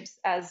use the chimps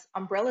as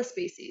umbrella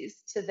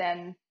species to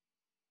then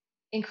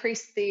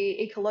increase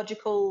the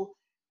ecological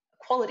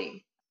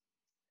quality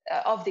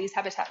of these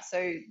habitats.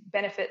 So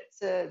benefit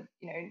to,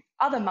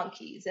 other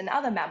monkeys and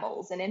other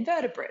mammals and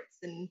invertebrates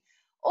and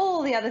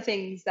all the other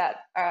things that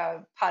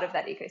are part of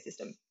that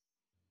ecosystem.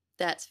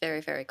 That's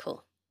very, very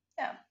cool.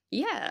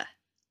 Yeah.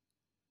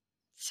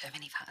 So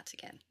many parts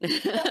again.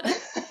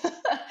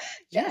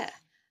 Yeah.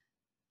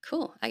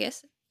 Cool. I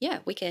guess,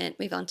 we can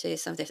move on to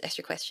some of those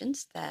extra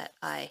questions that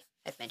I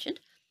have mentioned.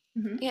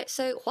 Okay,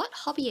 so what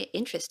hobby or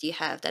interest do you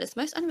have that is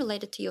most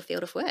unrelated to your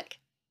field of work?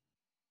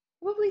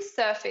 Probably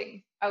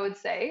surfing, I would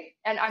say.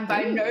 And I'm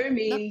by Ooh, no not.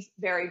 means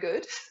very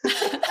good,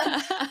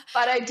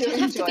 but I do You'd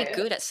have to enjoy be it.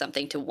 good at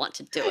something to want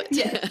to do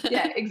Yes,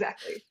 yeah, it.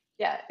 exactly.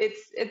 Yeah,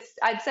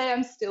 I'd say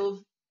I'm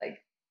still like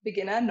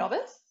beginner,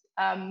 novice.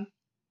 But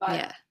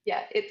Yeah,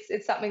 yeah,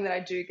 it's something that I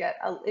do get.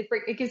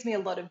 It gives me a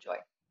lot of joy.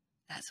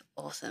 that's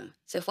awesome.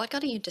 So, what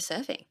got you into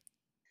surfing?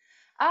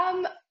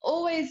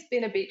 Always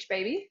been a beach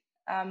baby.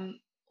 Um,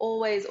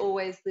 always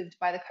lived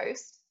by the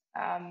coast.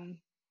 Um,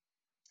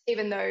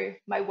 Even though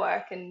my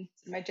work and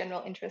my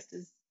general interest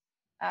is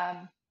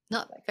um,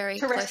 Not like very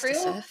close to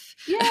terrestrial. surf.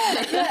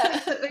 Yeah,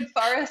 yeah, like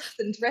forests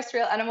and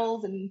terrestrial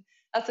animals and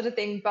that sort of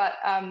thing. But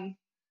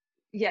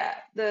yeah,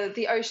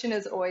 the ocean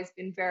has always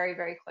been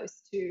very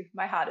close to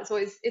my heart.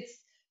 It's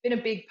been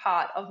a big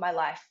part of my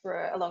life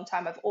for a long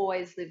time. I've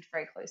always lived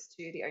very close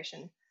to the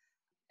ocean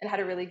and had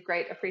a really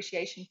great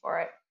appreciation for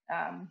it.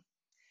 Um,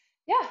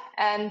 yeah,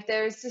 and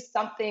there's just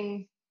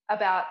something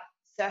about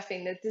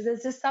surfing that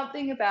there's just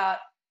something about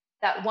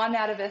that one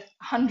out of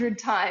 100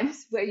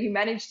 times where you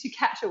manage to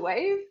catch a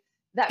wave,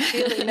 that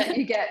feeling that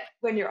you get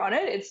when you're on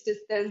it. It's just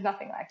there's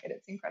nothing like it.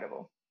 It's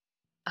incredible.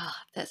 Oh,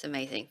 that's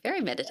amazing. Very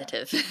Yeah.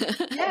 meditative.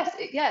 Yes,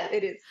 yeah,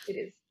 it is. It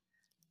is.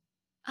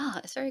 Oh,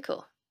 that's very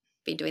cool.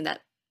 Been doing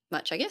that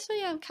much, I guess. So,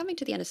 yeah, coming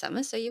to the end of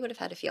summer, so you would have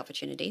had a few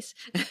opportunities.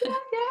 Yeah,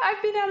 yeah.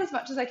 I've been out as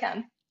much as I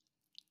can.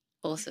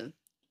 Awesome.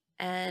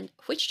 And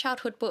which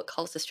childhood book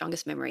holds the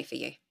strongest memory for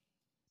you?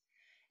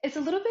 It's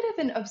a little bit of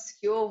an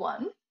obscure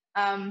one,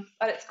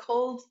 but it's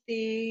called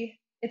the.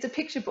 It's a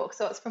picture book,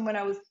 so it's from when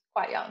I was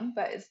quite young.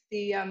 But it's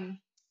the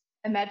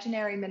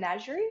Imaginary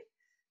Menagerie.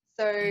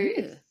 So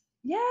it's Ooh,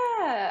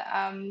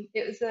 yeah,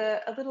 it was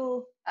a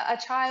little a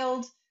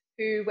child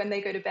who, when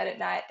they go to bed at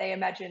night, they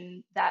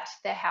imagine that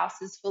their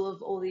house is full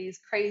of all these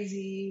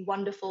crazy,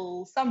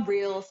 wonderful, some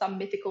real, some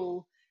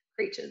mythical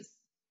creatures.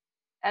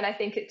 And I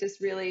think it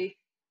just really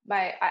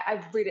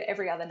I read it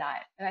every other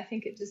night, and I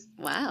think it just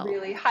wow.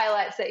 really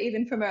highlights that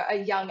even from a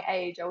young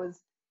age, I was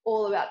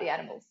all about the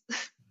animals.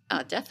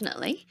 Oh,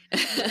 definitely.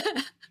 Yeah.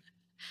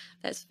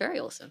 That's very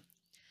awesome.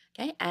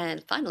 Okay,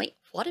 and finally,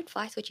 what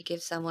advice would you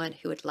give someone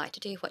who would like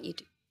to do what you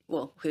do?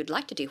 Well, who would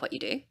like to do what you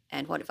do,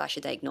 and what advice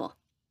should they ignore?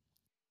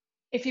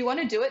 If you want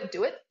to do it,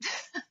 do it.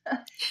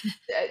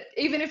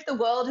 Even if the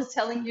world is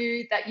telling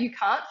you that you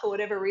can't for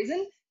whatever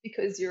reason,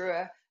 because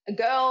you're a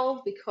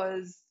girl,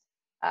 because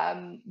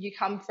you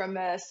come from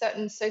a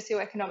certain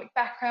socioeconomic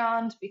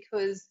background,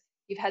 because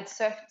you've had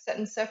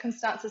certain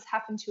circumstances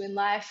happen to you in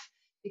life,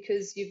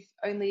 because you've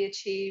only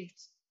achieved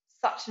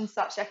such and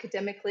such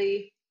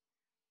academically,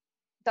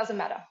 doesn't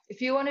matter.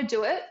 If you want to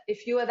do it,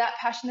 if you are that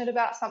passionate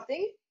about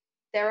something,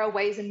 there are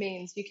ways and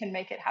means you can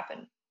make it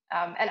happen.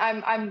 And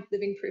I'm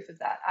living proof of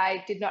that.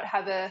 I did not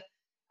have a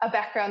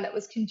background that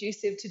was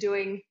conducive to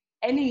doing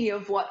any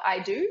of what I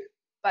do,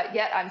 but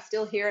yet I'm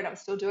still here and I'm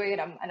still doing it.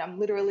 And I'm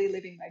literally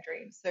living my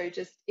dream. So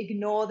just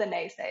ignore the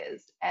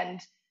naysayers and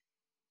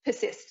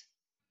persist.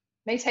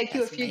 May take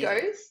you a That's few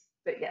amazing. goes,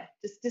 but yeah,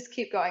 just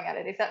keep going at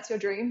it. If that's your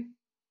dream,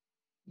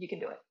 you can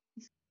do it.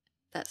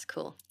 That's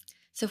cool.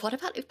 So, what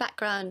about your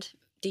background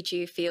did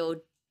you feel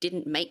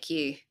didn't make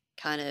you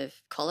kind of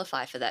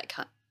qualify for that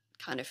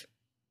kind of,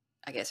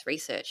 I guess,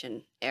 research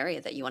and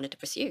area that you wanted to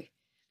pursue?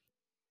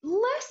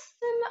 Less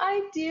than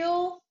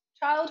ideal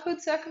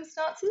childhood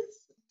circumstances,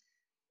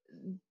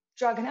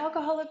 drug and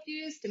alcohol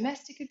abuse,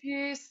 domestic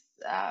abuse,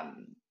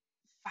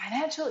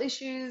 financial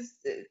issues,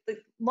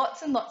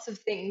 lots and lots of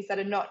things that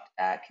are not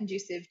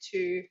conducive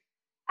to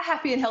a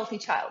happy and healthy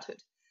childhood,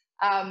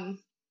 um,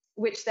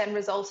 which then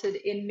resulted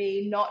in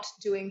me not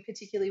doing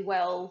particularly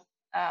well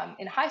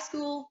in high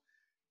school.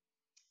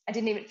 I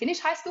didn't even finish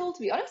high school, to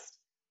be honest.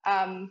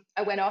 I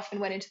went off and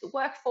went into the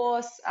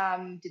workforce,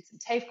 did some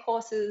TAFE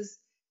courses,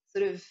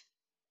 sort of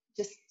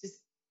just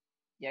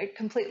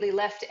completely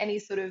left any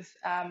sort of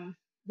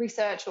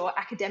research or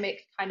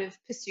academic kind of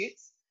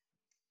pursuits.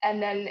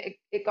 And then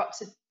I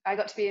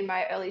got to be in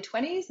my early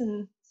 20s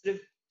and sort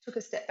of took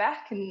a step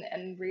back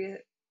and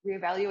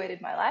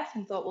reevaluated my life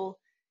and thought, well,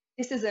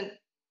 this isn't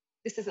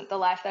the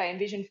life that I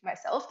envisioned for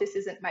myself. This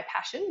isn't my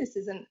passion. This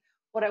isn't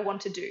what I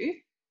want to do.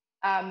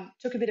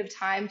 Took a bit of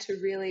time to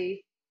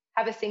really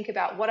have a think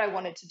about what I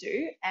wanted to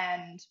do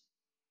and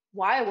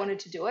why I wanted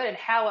to do it and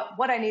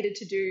what I needed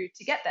to do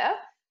to get there,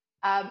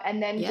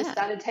 and then just Yeah.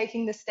 started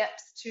taking the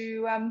steps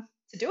to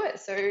do it.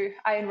 So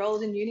I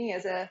enrolled in uni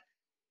as a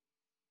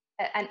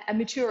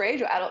mature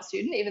age or adult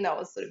student, even though I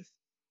was sort of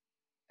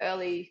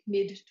early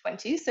mid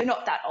 20s, so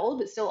not that old,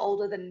 but still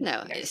older than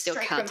No, it still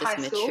straight from counts as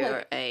high school. Like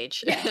mature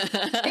age.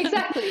 yeah,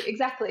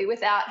 exactly.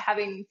 Without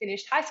having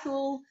finished high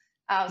school,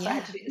 so I had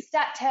Yeah. to do the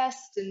stat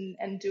test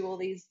and do all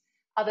these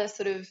other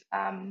sort of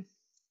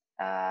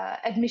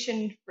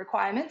admission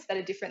requirements that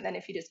are different than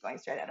if you're just going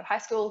straight out of high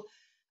school.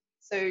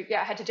 So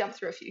yeah, I had to jump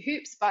through a few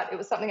hoops, but it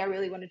was something I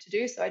really wanted to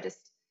do. So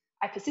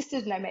I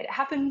persisted and I made it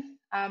happen.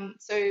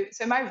 So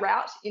my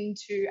route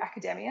into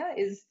academia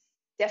is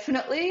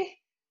definitely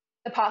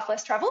the path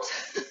less traveled,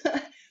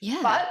 Yeah.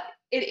 but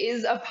it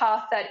is a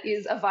path that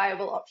is a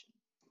viable option.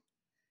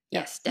 Yeah,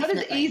 Yes, it's not as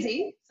definitely.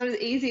 easy. It's not as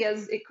easy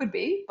as it could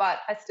be, but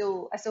I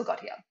still got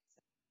here.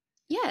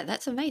 Yeah,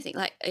 that's amazing.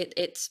 Like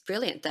it's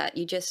brilliant that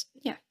you just,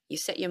 you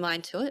set your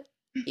mind to it.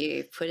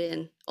 You put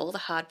in all the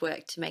hard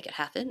work to make it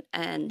happen,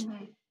 and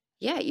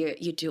Mhm.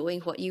 you're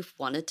doing what you've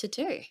wanted to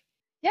do.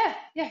 Yeah,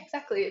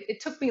 exactly.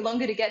 It took me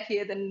longer to get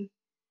here than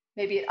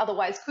maybe it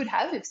otherwise could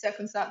have if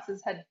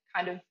circumstances had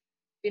kind of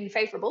been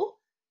favorable.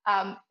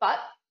 But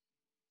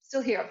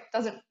still here.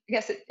 Doesn't, I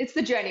guess it's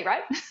the journey,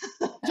 right?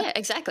 Yeah,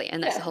 exactly.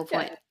 And that's the Yeah, whole yeah,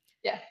 point.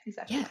 yeah,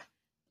 exactly. Yeah.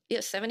 Yeah,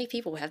 so many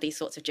people have these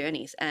sorts of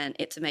journeys, and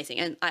it's amazing.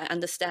 And I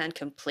understand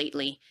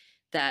completely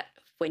that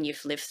when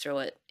you've lived through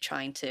it,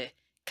 trying to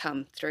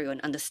come through and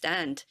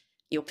understand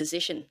your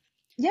position.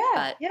 Yeah,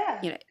 But,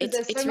 yeah. Because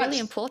there's so it's much, really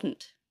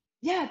important.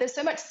 yeah, there's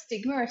so much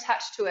stigma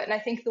attached to it. And I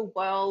think the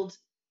world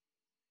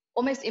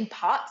almost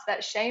imparts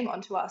that shame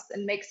onto us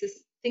and makes us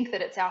think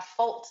that it's our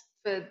fault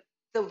for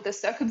the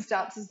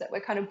circumstances that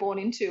we're kind of born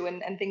into,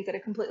 and things that are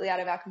completely out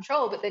of our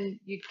control. But then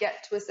you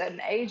get to a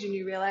certain age and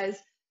you realize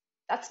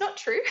that's not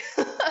true.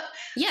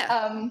 Yeah.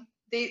 um,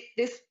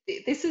 this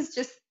is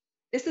just,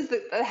 this is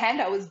the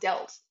hand I was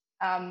dealt.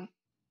 Um,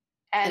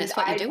 And and it's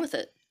what you do I, with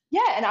it.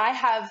 yeah, and I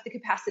have the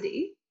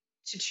capacity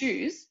to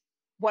choose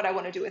what I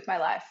want to do with my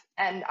life,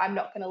 and I'm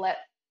not going to let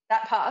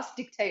that past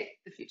dictate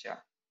the future.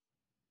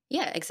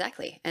 Yeah,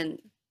 exactly.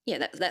 And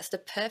yeah, that's the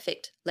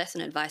perfect lesson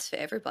advice for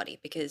everybody,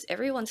 because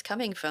everyone's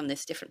coming from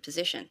this different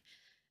position.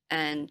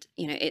 And,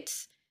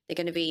 they're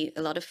going to be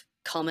a lot of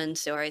common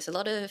stories, a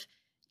lot of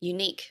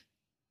unique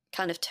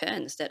kind of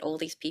turns that all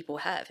these people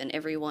have and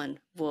everyone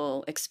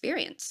will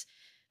experience.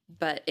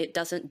 But it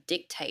doesn't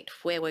dictate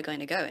where we're going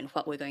to go and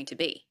what we're going to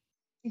be.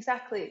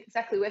 Exactly.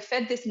 We're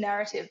fed this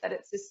narrative that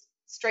it's this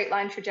straight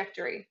line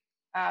trajectory,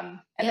 and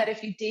that Yeah.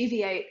 if you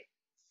deviate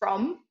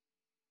from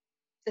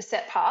the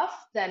set path,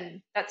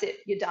 then that's it.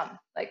 You're done.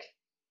 Like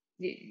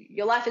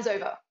your life is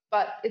over.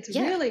 But it's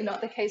Yeah. really not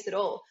the case at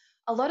all.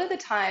 A lot of the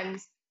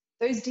times,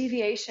 those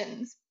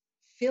deviations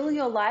fill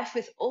your life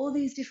with all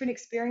these different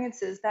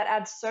experiences that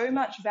add so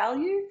much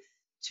value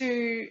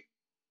to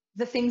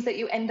the things that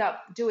you end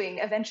up doing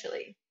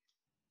eventually.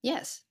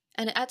 Yes.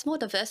 And it adds more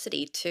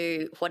diversity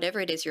to whatever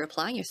it is you're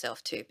applying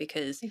yourself to,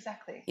 because,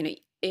 Exactly.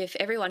 if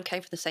everyone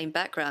came from the same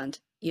background,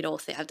 you'd all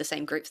have the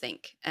same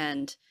groupthink.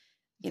 And,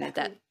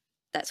 Exactly.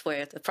 that's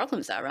where the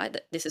problems are, right?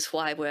 That this is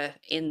why we're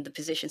in the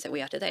positions that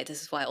we are today.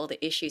 This is why all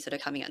the issues that are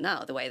coming out now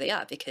are the way they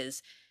are,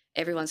 because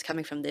everyone's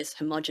coming from this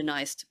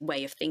homogenized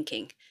way of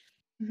thinking.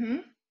 Hmm.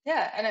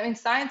 Yeah, and I mean,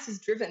 science is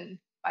driven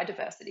by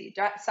diversity.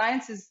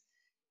 Science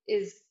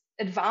is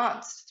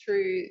advanced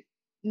through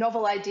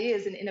novel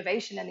ideas and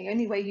innovation, and the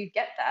only way you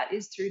get that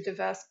is through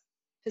diverse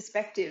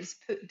perspectives,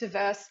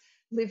 diverse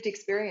lived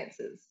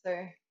experiences.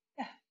 So,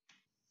 yeah,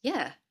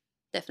 Yeah,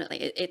 definitely.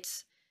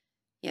 It's,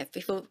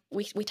 people,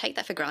 we take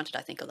that for granted,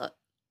 I think, a lot.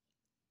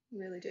 we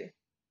really do.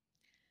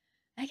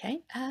 Okay.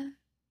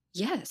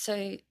 Yeah.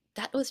 So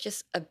that was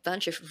just a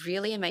bunch of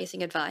really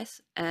amazing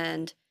advice.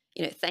 And,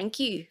 thank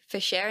you for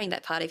sharing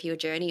that part of your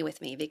journey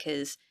with me,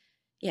 because,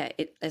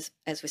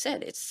 as we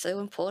said, it's so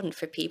important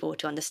for people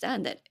to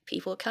understand that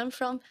people come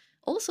from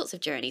all sorts of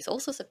journeys, all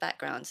sorts of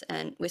backgrounds,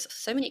 and with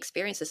so many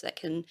experiences that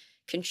can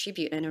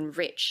contribute and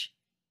enrich,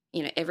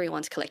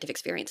 everyone's collective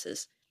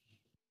experiences.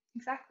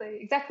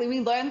 Exactly. We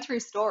learn through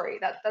story.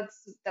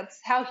 That's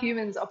how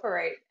humans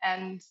operate.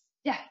 And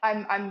yeah,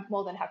 I'm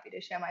more than happy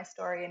to share my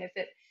story. And if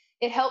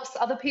it helps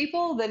other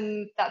people,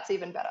 then that's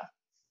even better.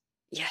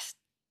 Yes.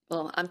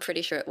 Well, I'm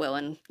pretty sure it will.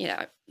 And,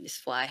 this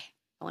is why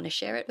I want to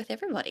share it with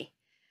everybody.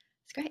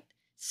 It's great.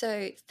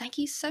 So thank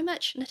you so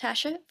much,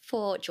 Natasha,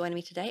 for joining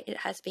me today. It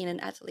has been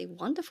an absolutely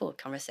wonderful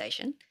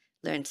conversation.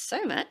 Learned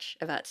so much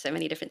about so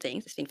many different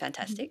things. It's been Hmm.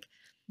 fantastic.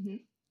 Hmm.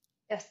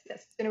 Yes,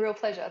 it's been a real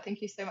pleasure.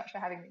 Thank you so much for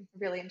having me. I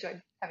really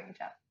enjoyed having a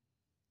chat.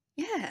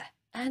 Yeah.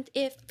 And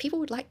if people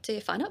would like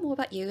to find out more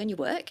about you and your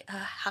work,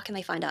 how can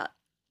they find out?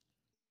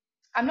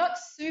 I'm not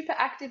super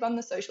active on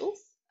the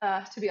socials,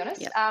 to be honest.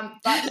 Yep.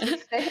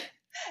 But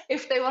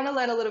if they want to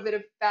learn a little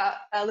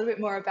bit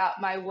more about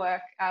my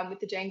work with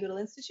the Jane Goodall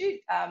Institute,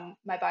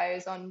 my bio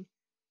is on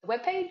the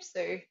webpage,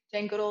 so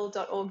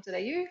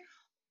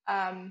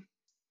janegoodall.org.au,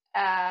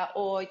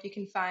 or you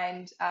can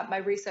find my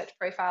research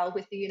profile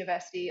with the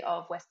University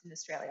of Western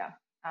Australia.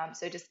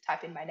 So just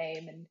type in my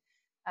name and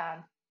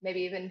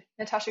maybe even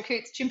Natasha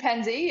Coots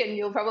chimpanzee, and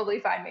you'll probably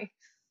find me.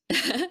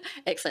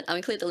 Excellent. I'll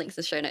include the links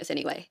in the show notes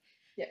anyway.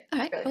 Yeah, All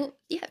right. brilliant. Well,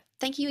 yeah.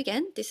 Thank you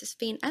again. This has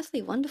been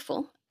absolutely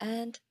wonderful.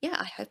 And yeah,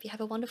 I hope you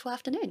have a wonderful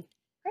afternoon.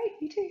 Great,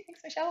 you too.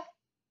 Thanks, Michelle.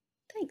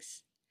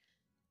 Thanks.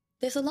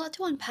 There's a lot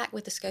to unpack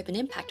with the scope and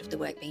impact of the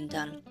work being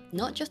done,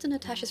 not just in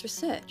Natasha's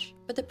research,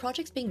 but the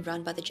projects being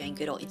run by the Jane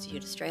Goodall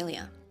Institute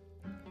Australia.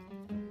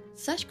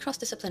 Such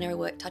cross-disciplinary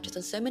work touches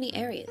on so many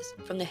areas,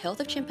 from the health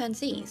of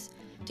chimpanzees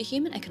to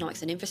human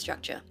economics and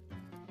infrastructure.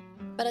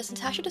 But as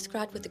Natasha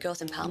described with the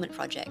Girls Empowerment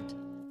Project,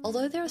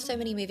 although there are so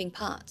many moving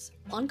parts,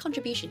 one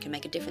contribution can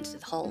make a difference to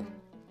the whole.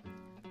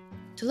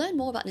 To learn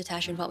more about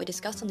Natasha and what we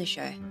discussed on this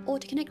show, or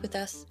to connect with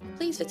us,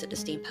 please visit the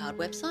Steam Powered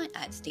website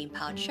at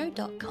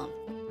steampoweredshow.com.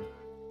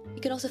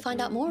 You can also find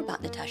out more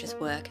about Natasha's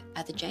work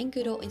at the Jane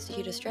Goodall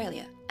Institute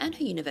Australia and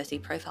her university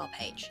profile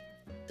page,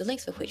 the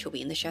links for which will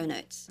be in the show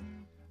notes.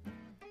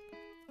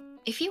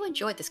 If you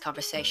enjoyed this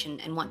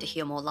conversation and want to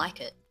hear more like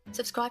it,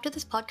 subscribe to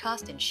this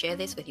podcast and share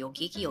this with your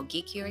geeky or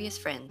geek-curious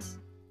friends.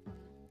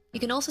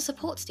 You can also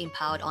support Steam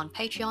Powered on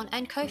Patreon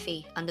and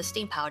Ko-fi under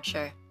Steam Powered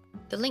Show,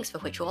 the links for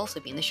which will also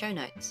be in the show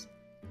notes.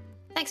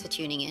 Thanks for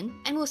tuning in,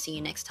 and we'll see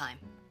you next time.